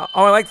 Oh,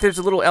 I like there's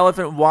a little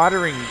elephant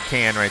watering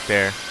can right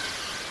there.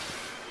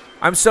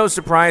 I'm so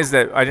surprised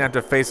that I didn't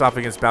have to face off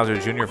against Bowser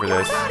Jr. for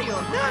this.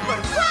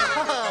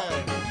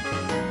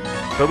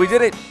 But we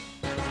did it.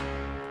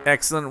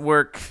 Excellent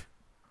work.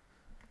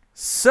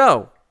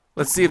 So,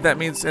 let's see if that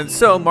means. And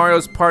so,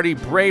 Mario's party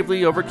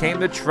bravely overcame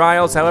the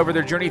trials. However,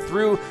 their journey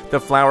through the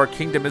Flower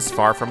Kingdom is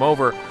far from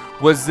over.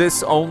 Was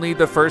this only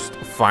the first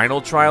final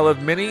trial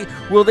of many?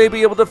 Will they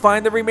be able to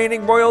find the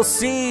remaining Royal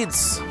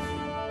Seeds?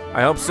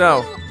 I hope so.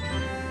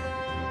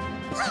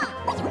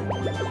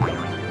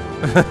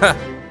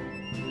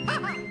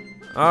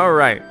 All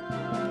right.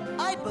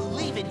 I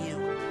believe in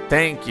you.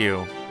 Thank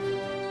you.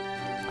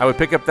 I would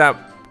pick up that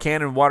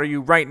can and water you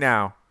right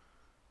now.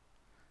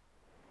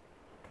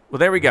 Well,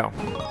 there we go.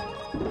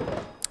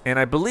 And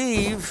I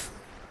believe,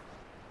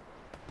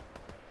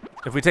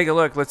 if we take a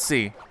look, let's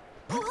see.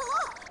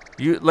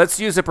 Let's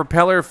use a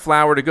propeller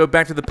flower to go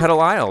back to the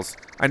Petal Isles.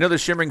 I know the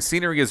shimmering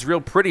scenery is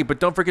real pretty, but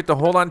don't forget to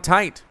hold on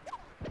tight.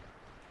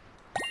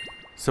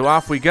 So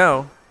off we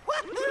go.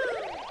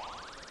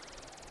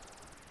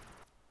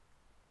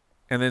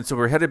 And then, so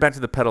we're headed back to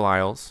the Petal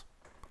Isles.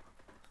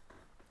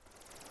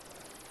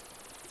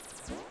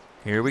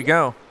 Here we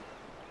go.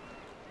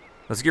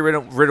 Let's get rid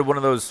of one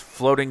of those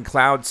floating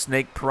cloud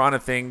snake piranha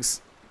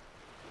things.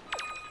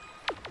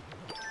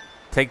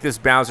 Take this,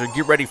 Bowser.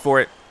 Get ready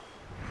for it.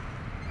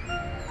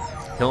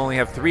 He'll only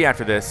have 3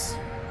 after this.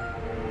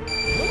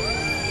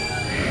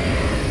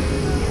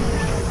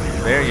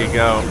 There you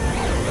go.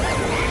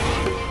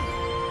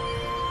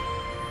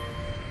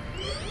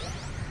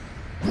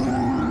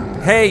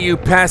 Hey, you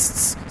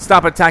pests!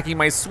 Stop attacking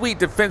my sweet,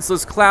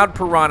 defenseless cloud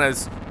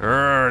piranhas.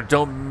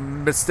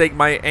 Don't mistake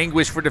my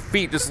anguish for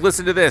defeat. Just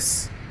listen to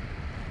this.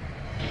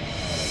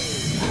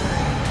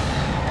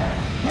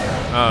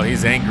 Oh,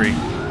 he's angry.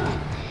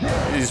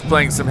 He's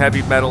playing some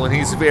heavy metal and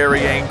he's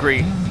very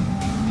angry.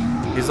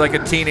 He's like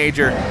a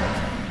teenager.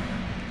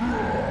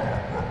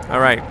 All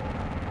right.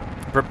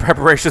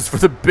 Preparations for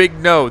the big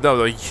no,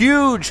 the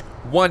huge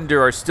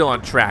wonder are still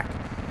on track.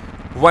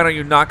 Why don't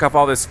you knock off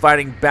all this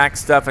fighting back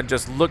stuff and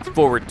just look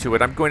forward to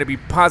it? I'm going to be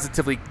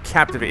positively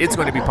captivated. It's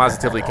going to be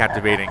positively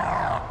captivating.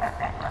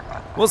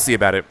 We'll see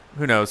about it.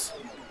 Who knows?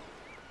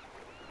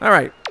 All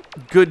right.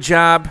 Good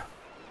job.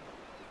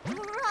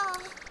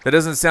 That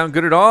doesn't sound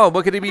good at all.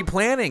 What could he be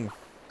planning?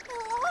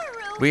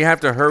 We have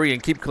to hurry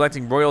and keep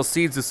collecting royal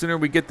seeds. The sooner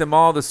we get them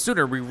all, the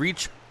sooner we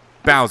reach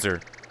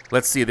Bowser.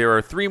 Let's see. There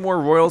are 3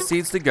 more royal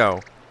seeds to go.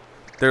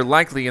 They're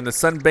likely in the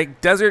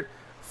sun-baked desert,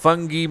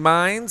 fungi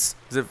mines.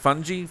 Is it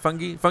fungi?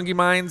 Fungi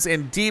mines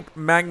and deep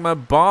magma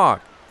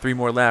bog. 3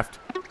 more left.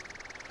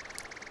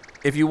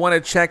 If you want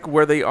to check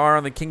where they are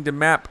on the kingdom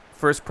map,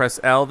 first press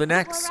L, then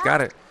X.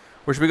 Got it.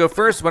 Where should we go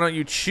first? Why don't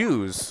you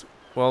choose?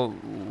 Well,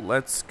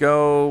 let's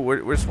go.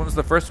 Which one's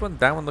the first one?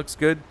 That one looks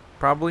good,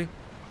 probably.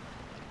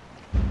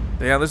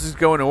 Yeah, let's just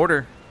go in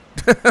order.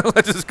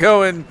 Let's just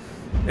go in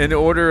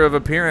order of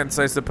appearance,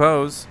 I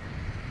suppose.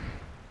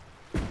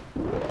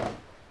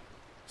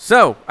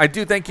 So, I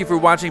do thank you for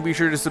watching. Be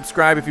sure to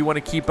subscribe if you want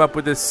to keep up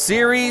with this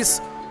series.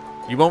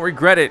 You won't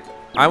regret it.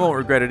 I won't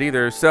regret it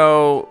either.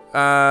 So,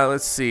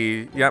 let's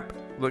see. Yep.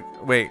 Look.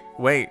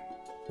 Wait.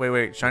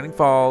 Shining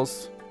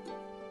Falls.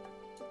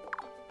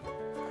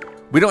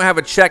 We don't have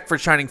a check for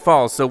Shining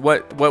Falls. So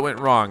what went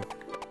wrong?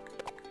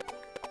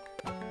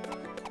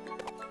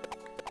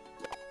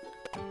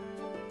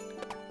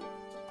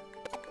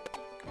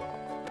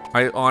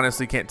 I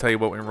honestly can't tell you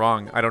what went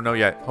wrong. I don't know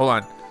yet. Hold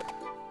on.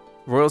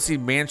 Royal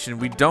Seed Mansion.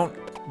 We don't.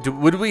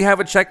 Would we have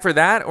a check for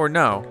that or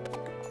no?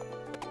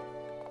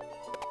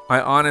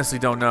 I honestly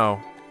don't know.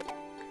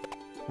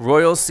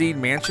 Royal Seed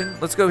Mansion?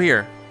 Let's go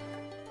here.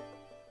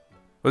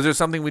 Was there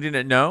something we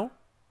didn't know?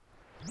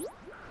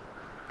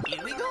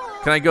 Here we go.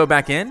 Can I go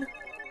back in?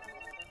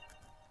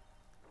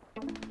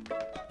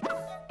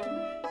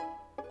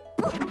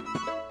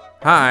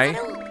 Hi.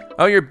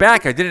 Oh, you're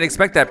back. I didn't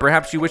expect that.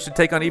 Perhaps you wish to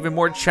take on even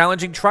more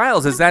challenging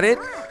trials. Is that it?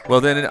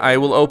 Well, then I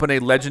will open a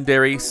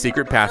legendary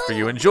secret path for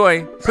you.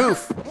 Enjoy.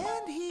 Poof.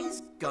 And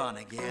he's gone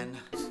again.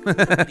 Where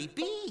could he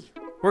be?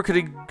 Where could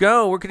he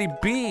go? Where could he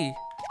be?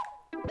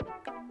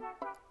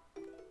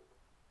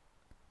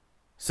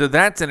 So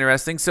that's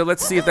interesting. So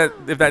let's see if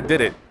that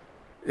did it.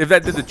 If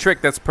that did the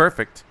trick, that's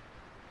perfect.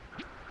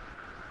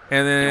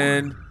 And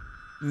then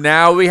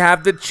now we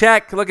have the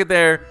check. Look at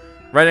there,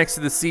 right next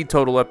to the seed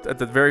total up at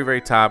the very,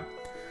 very top.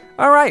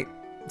 All right.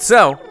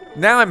 So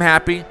now I'm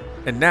happy,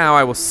 and now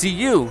I will see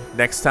you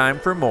next time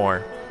for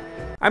more.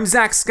 I'm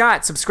Zack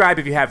Scott. Subscribe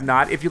if you have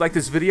not. If you like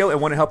this video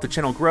and want to help the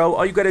channel grow,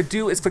 all you got to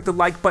do is click the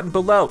like button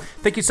below.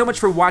 Thank you so much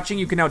for watching.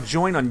 You can now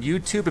join on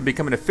YouTube and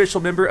become an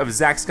official member of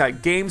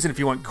ZackScottGames. And if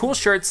you want cool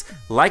shirts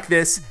like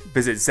this,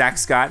 visit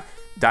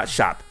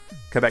ZackScott.shop.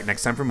 Come back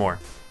next time for more.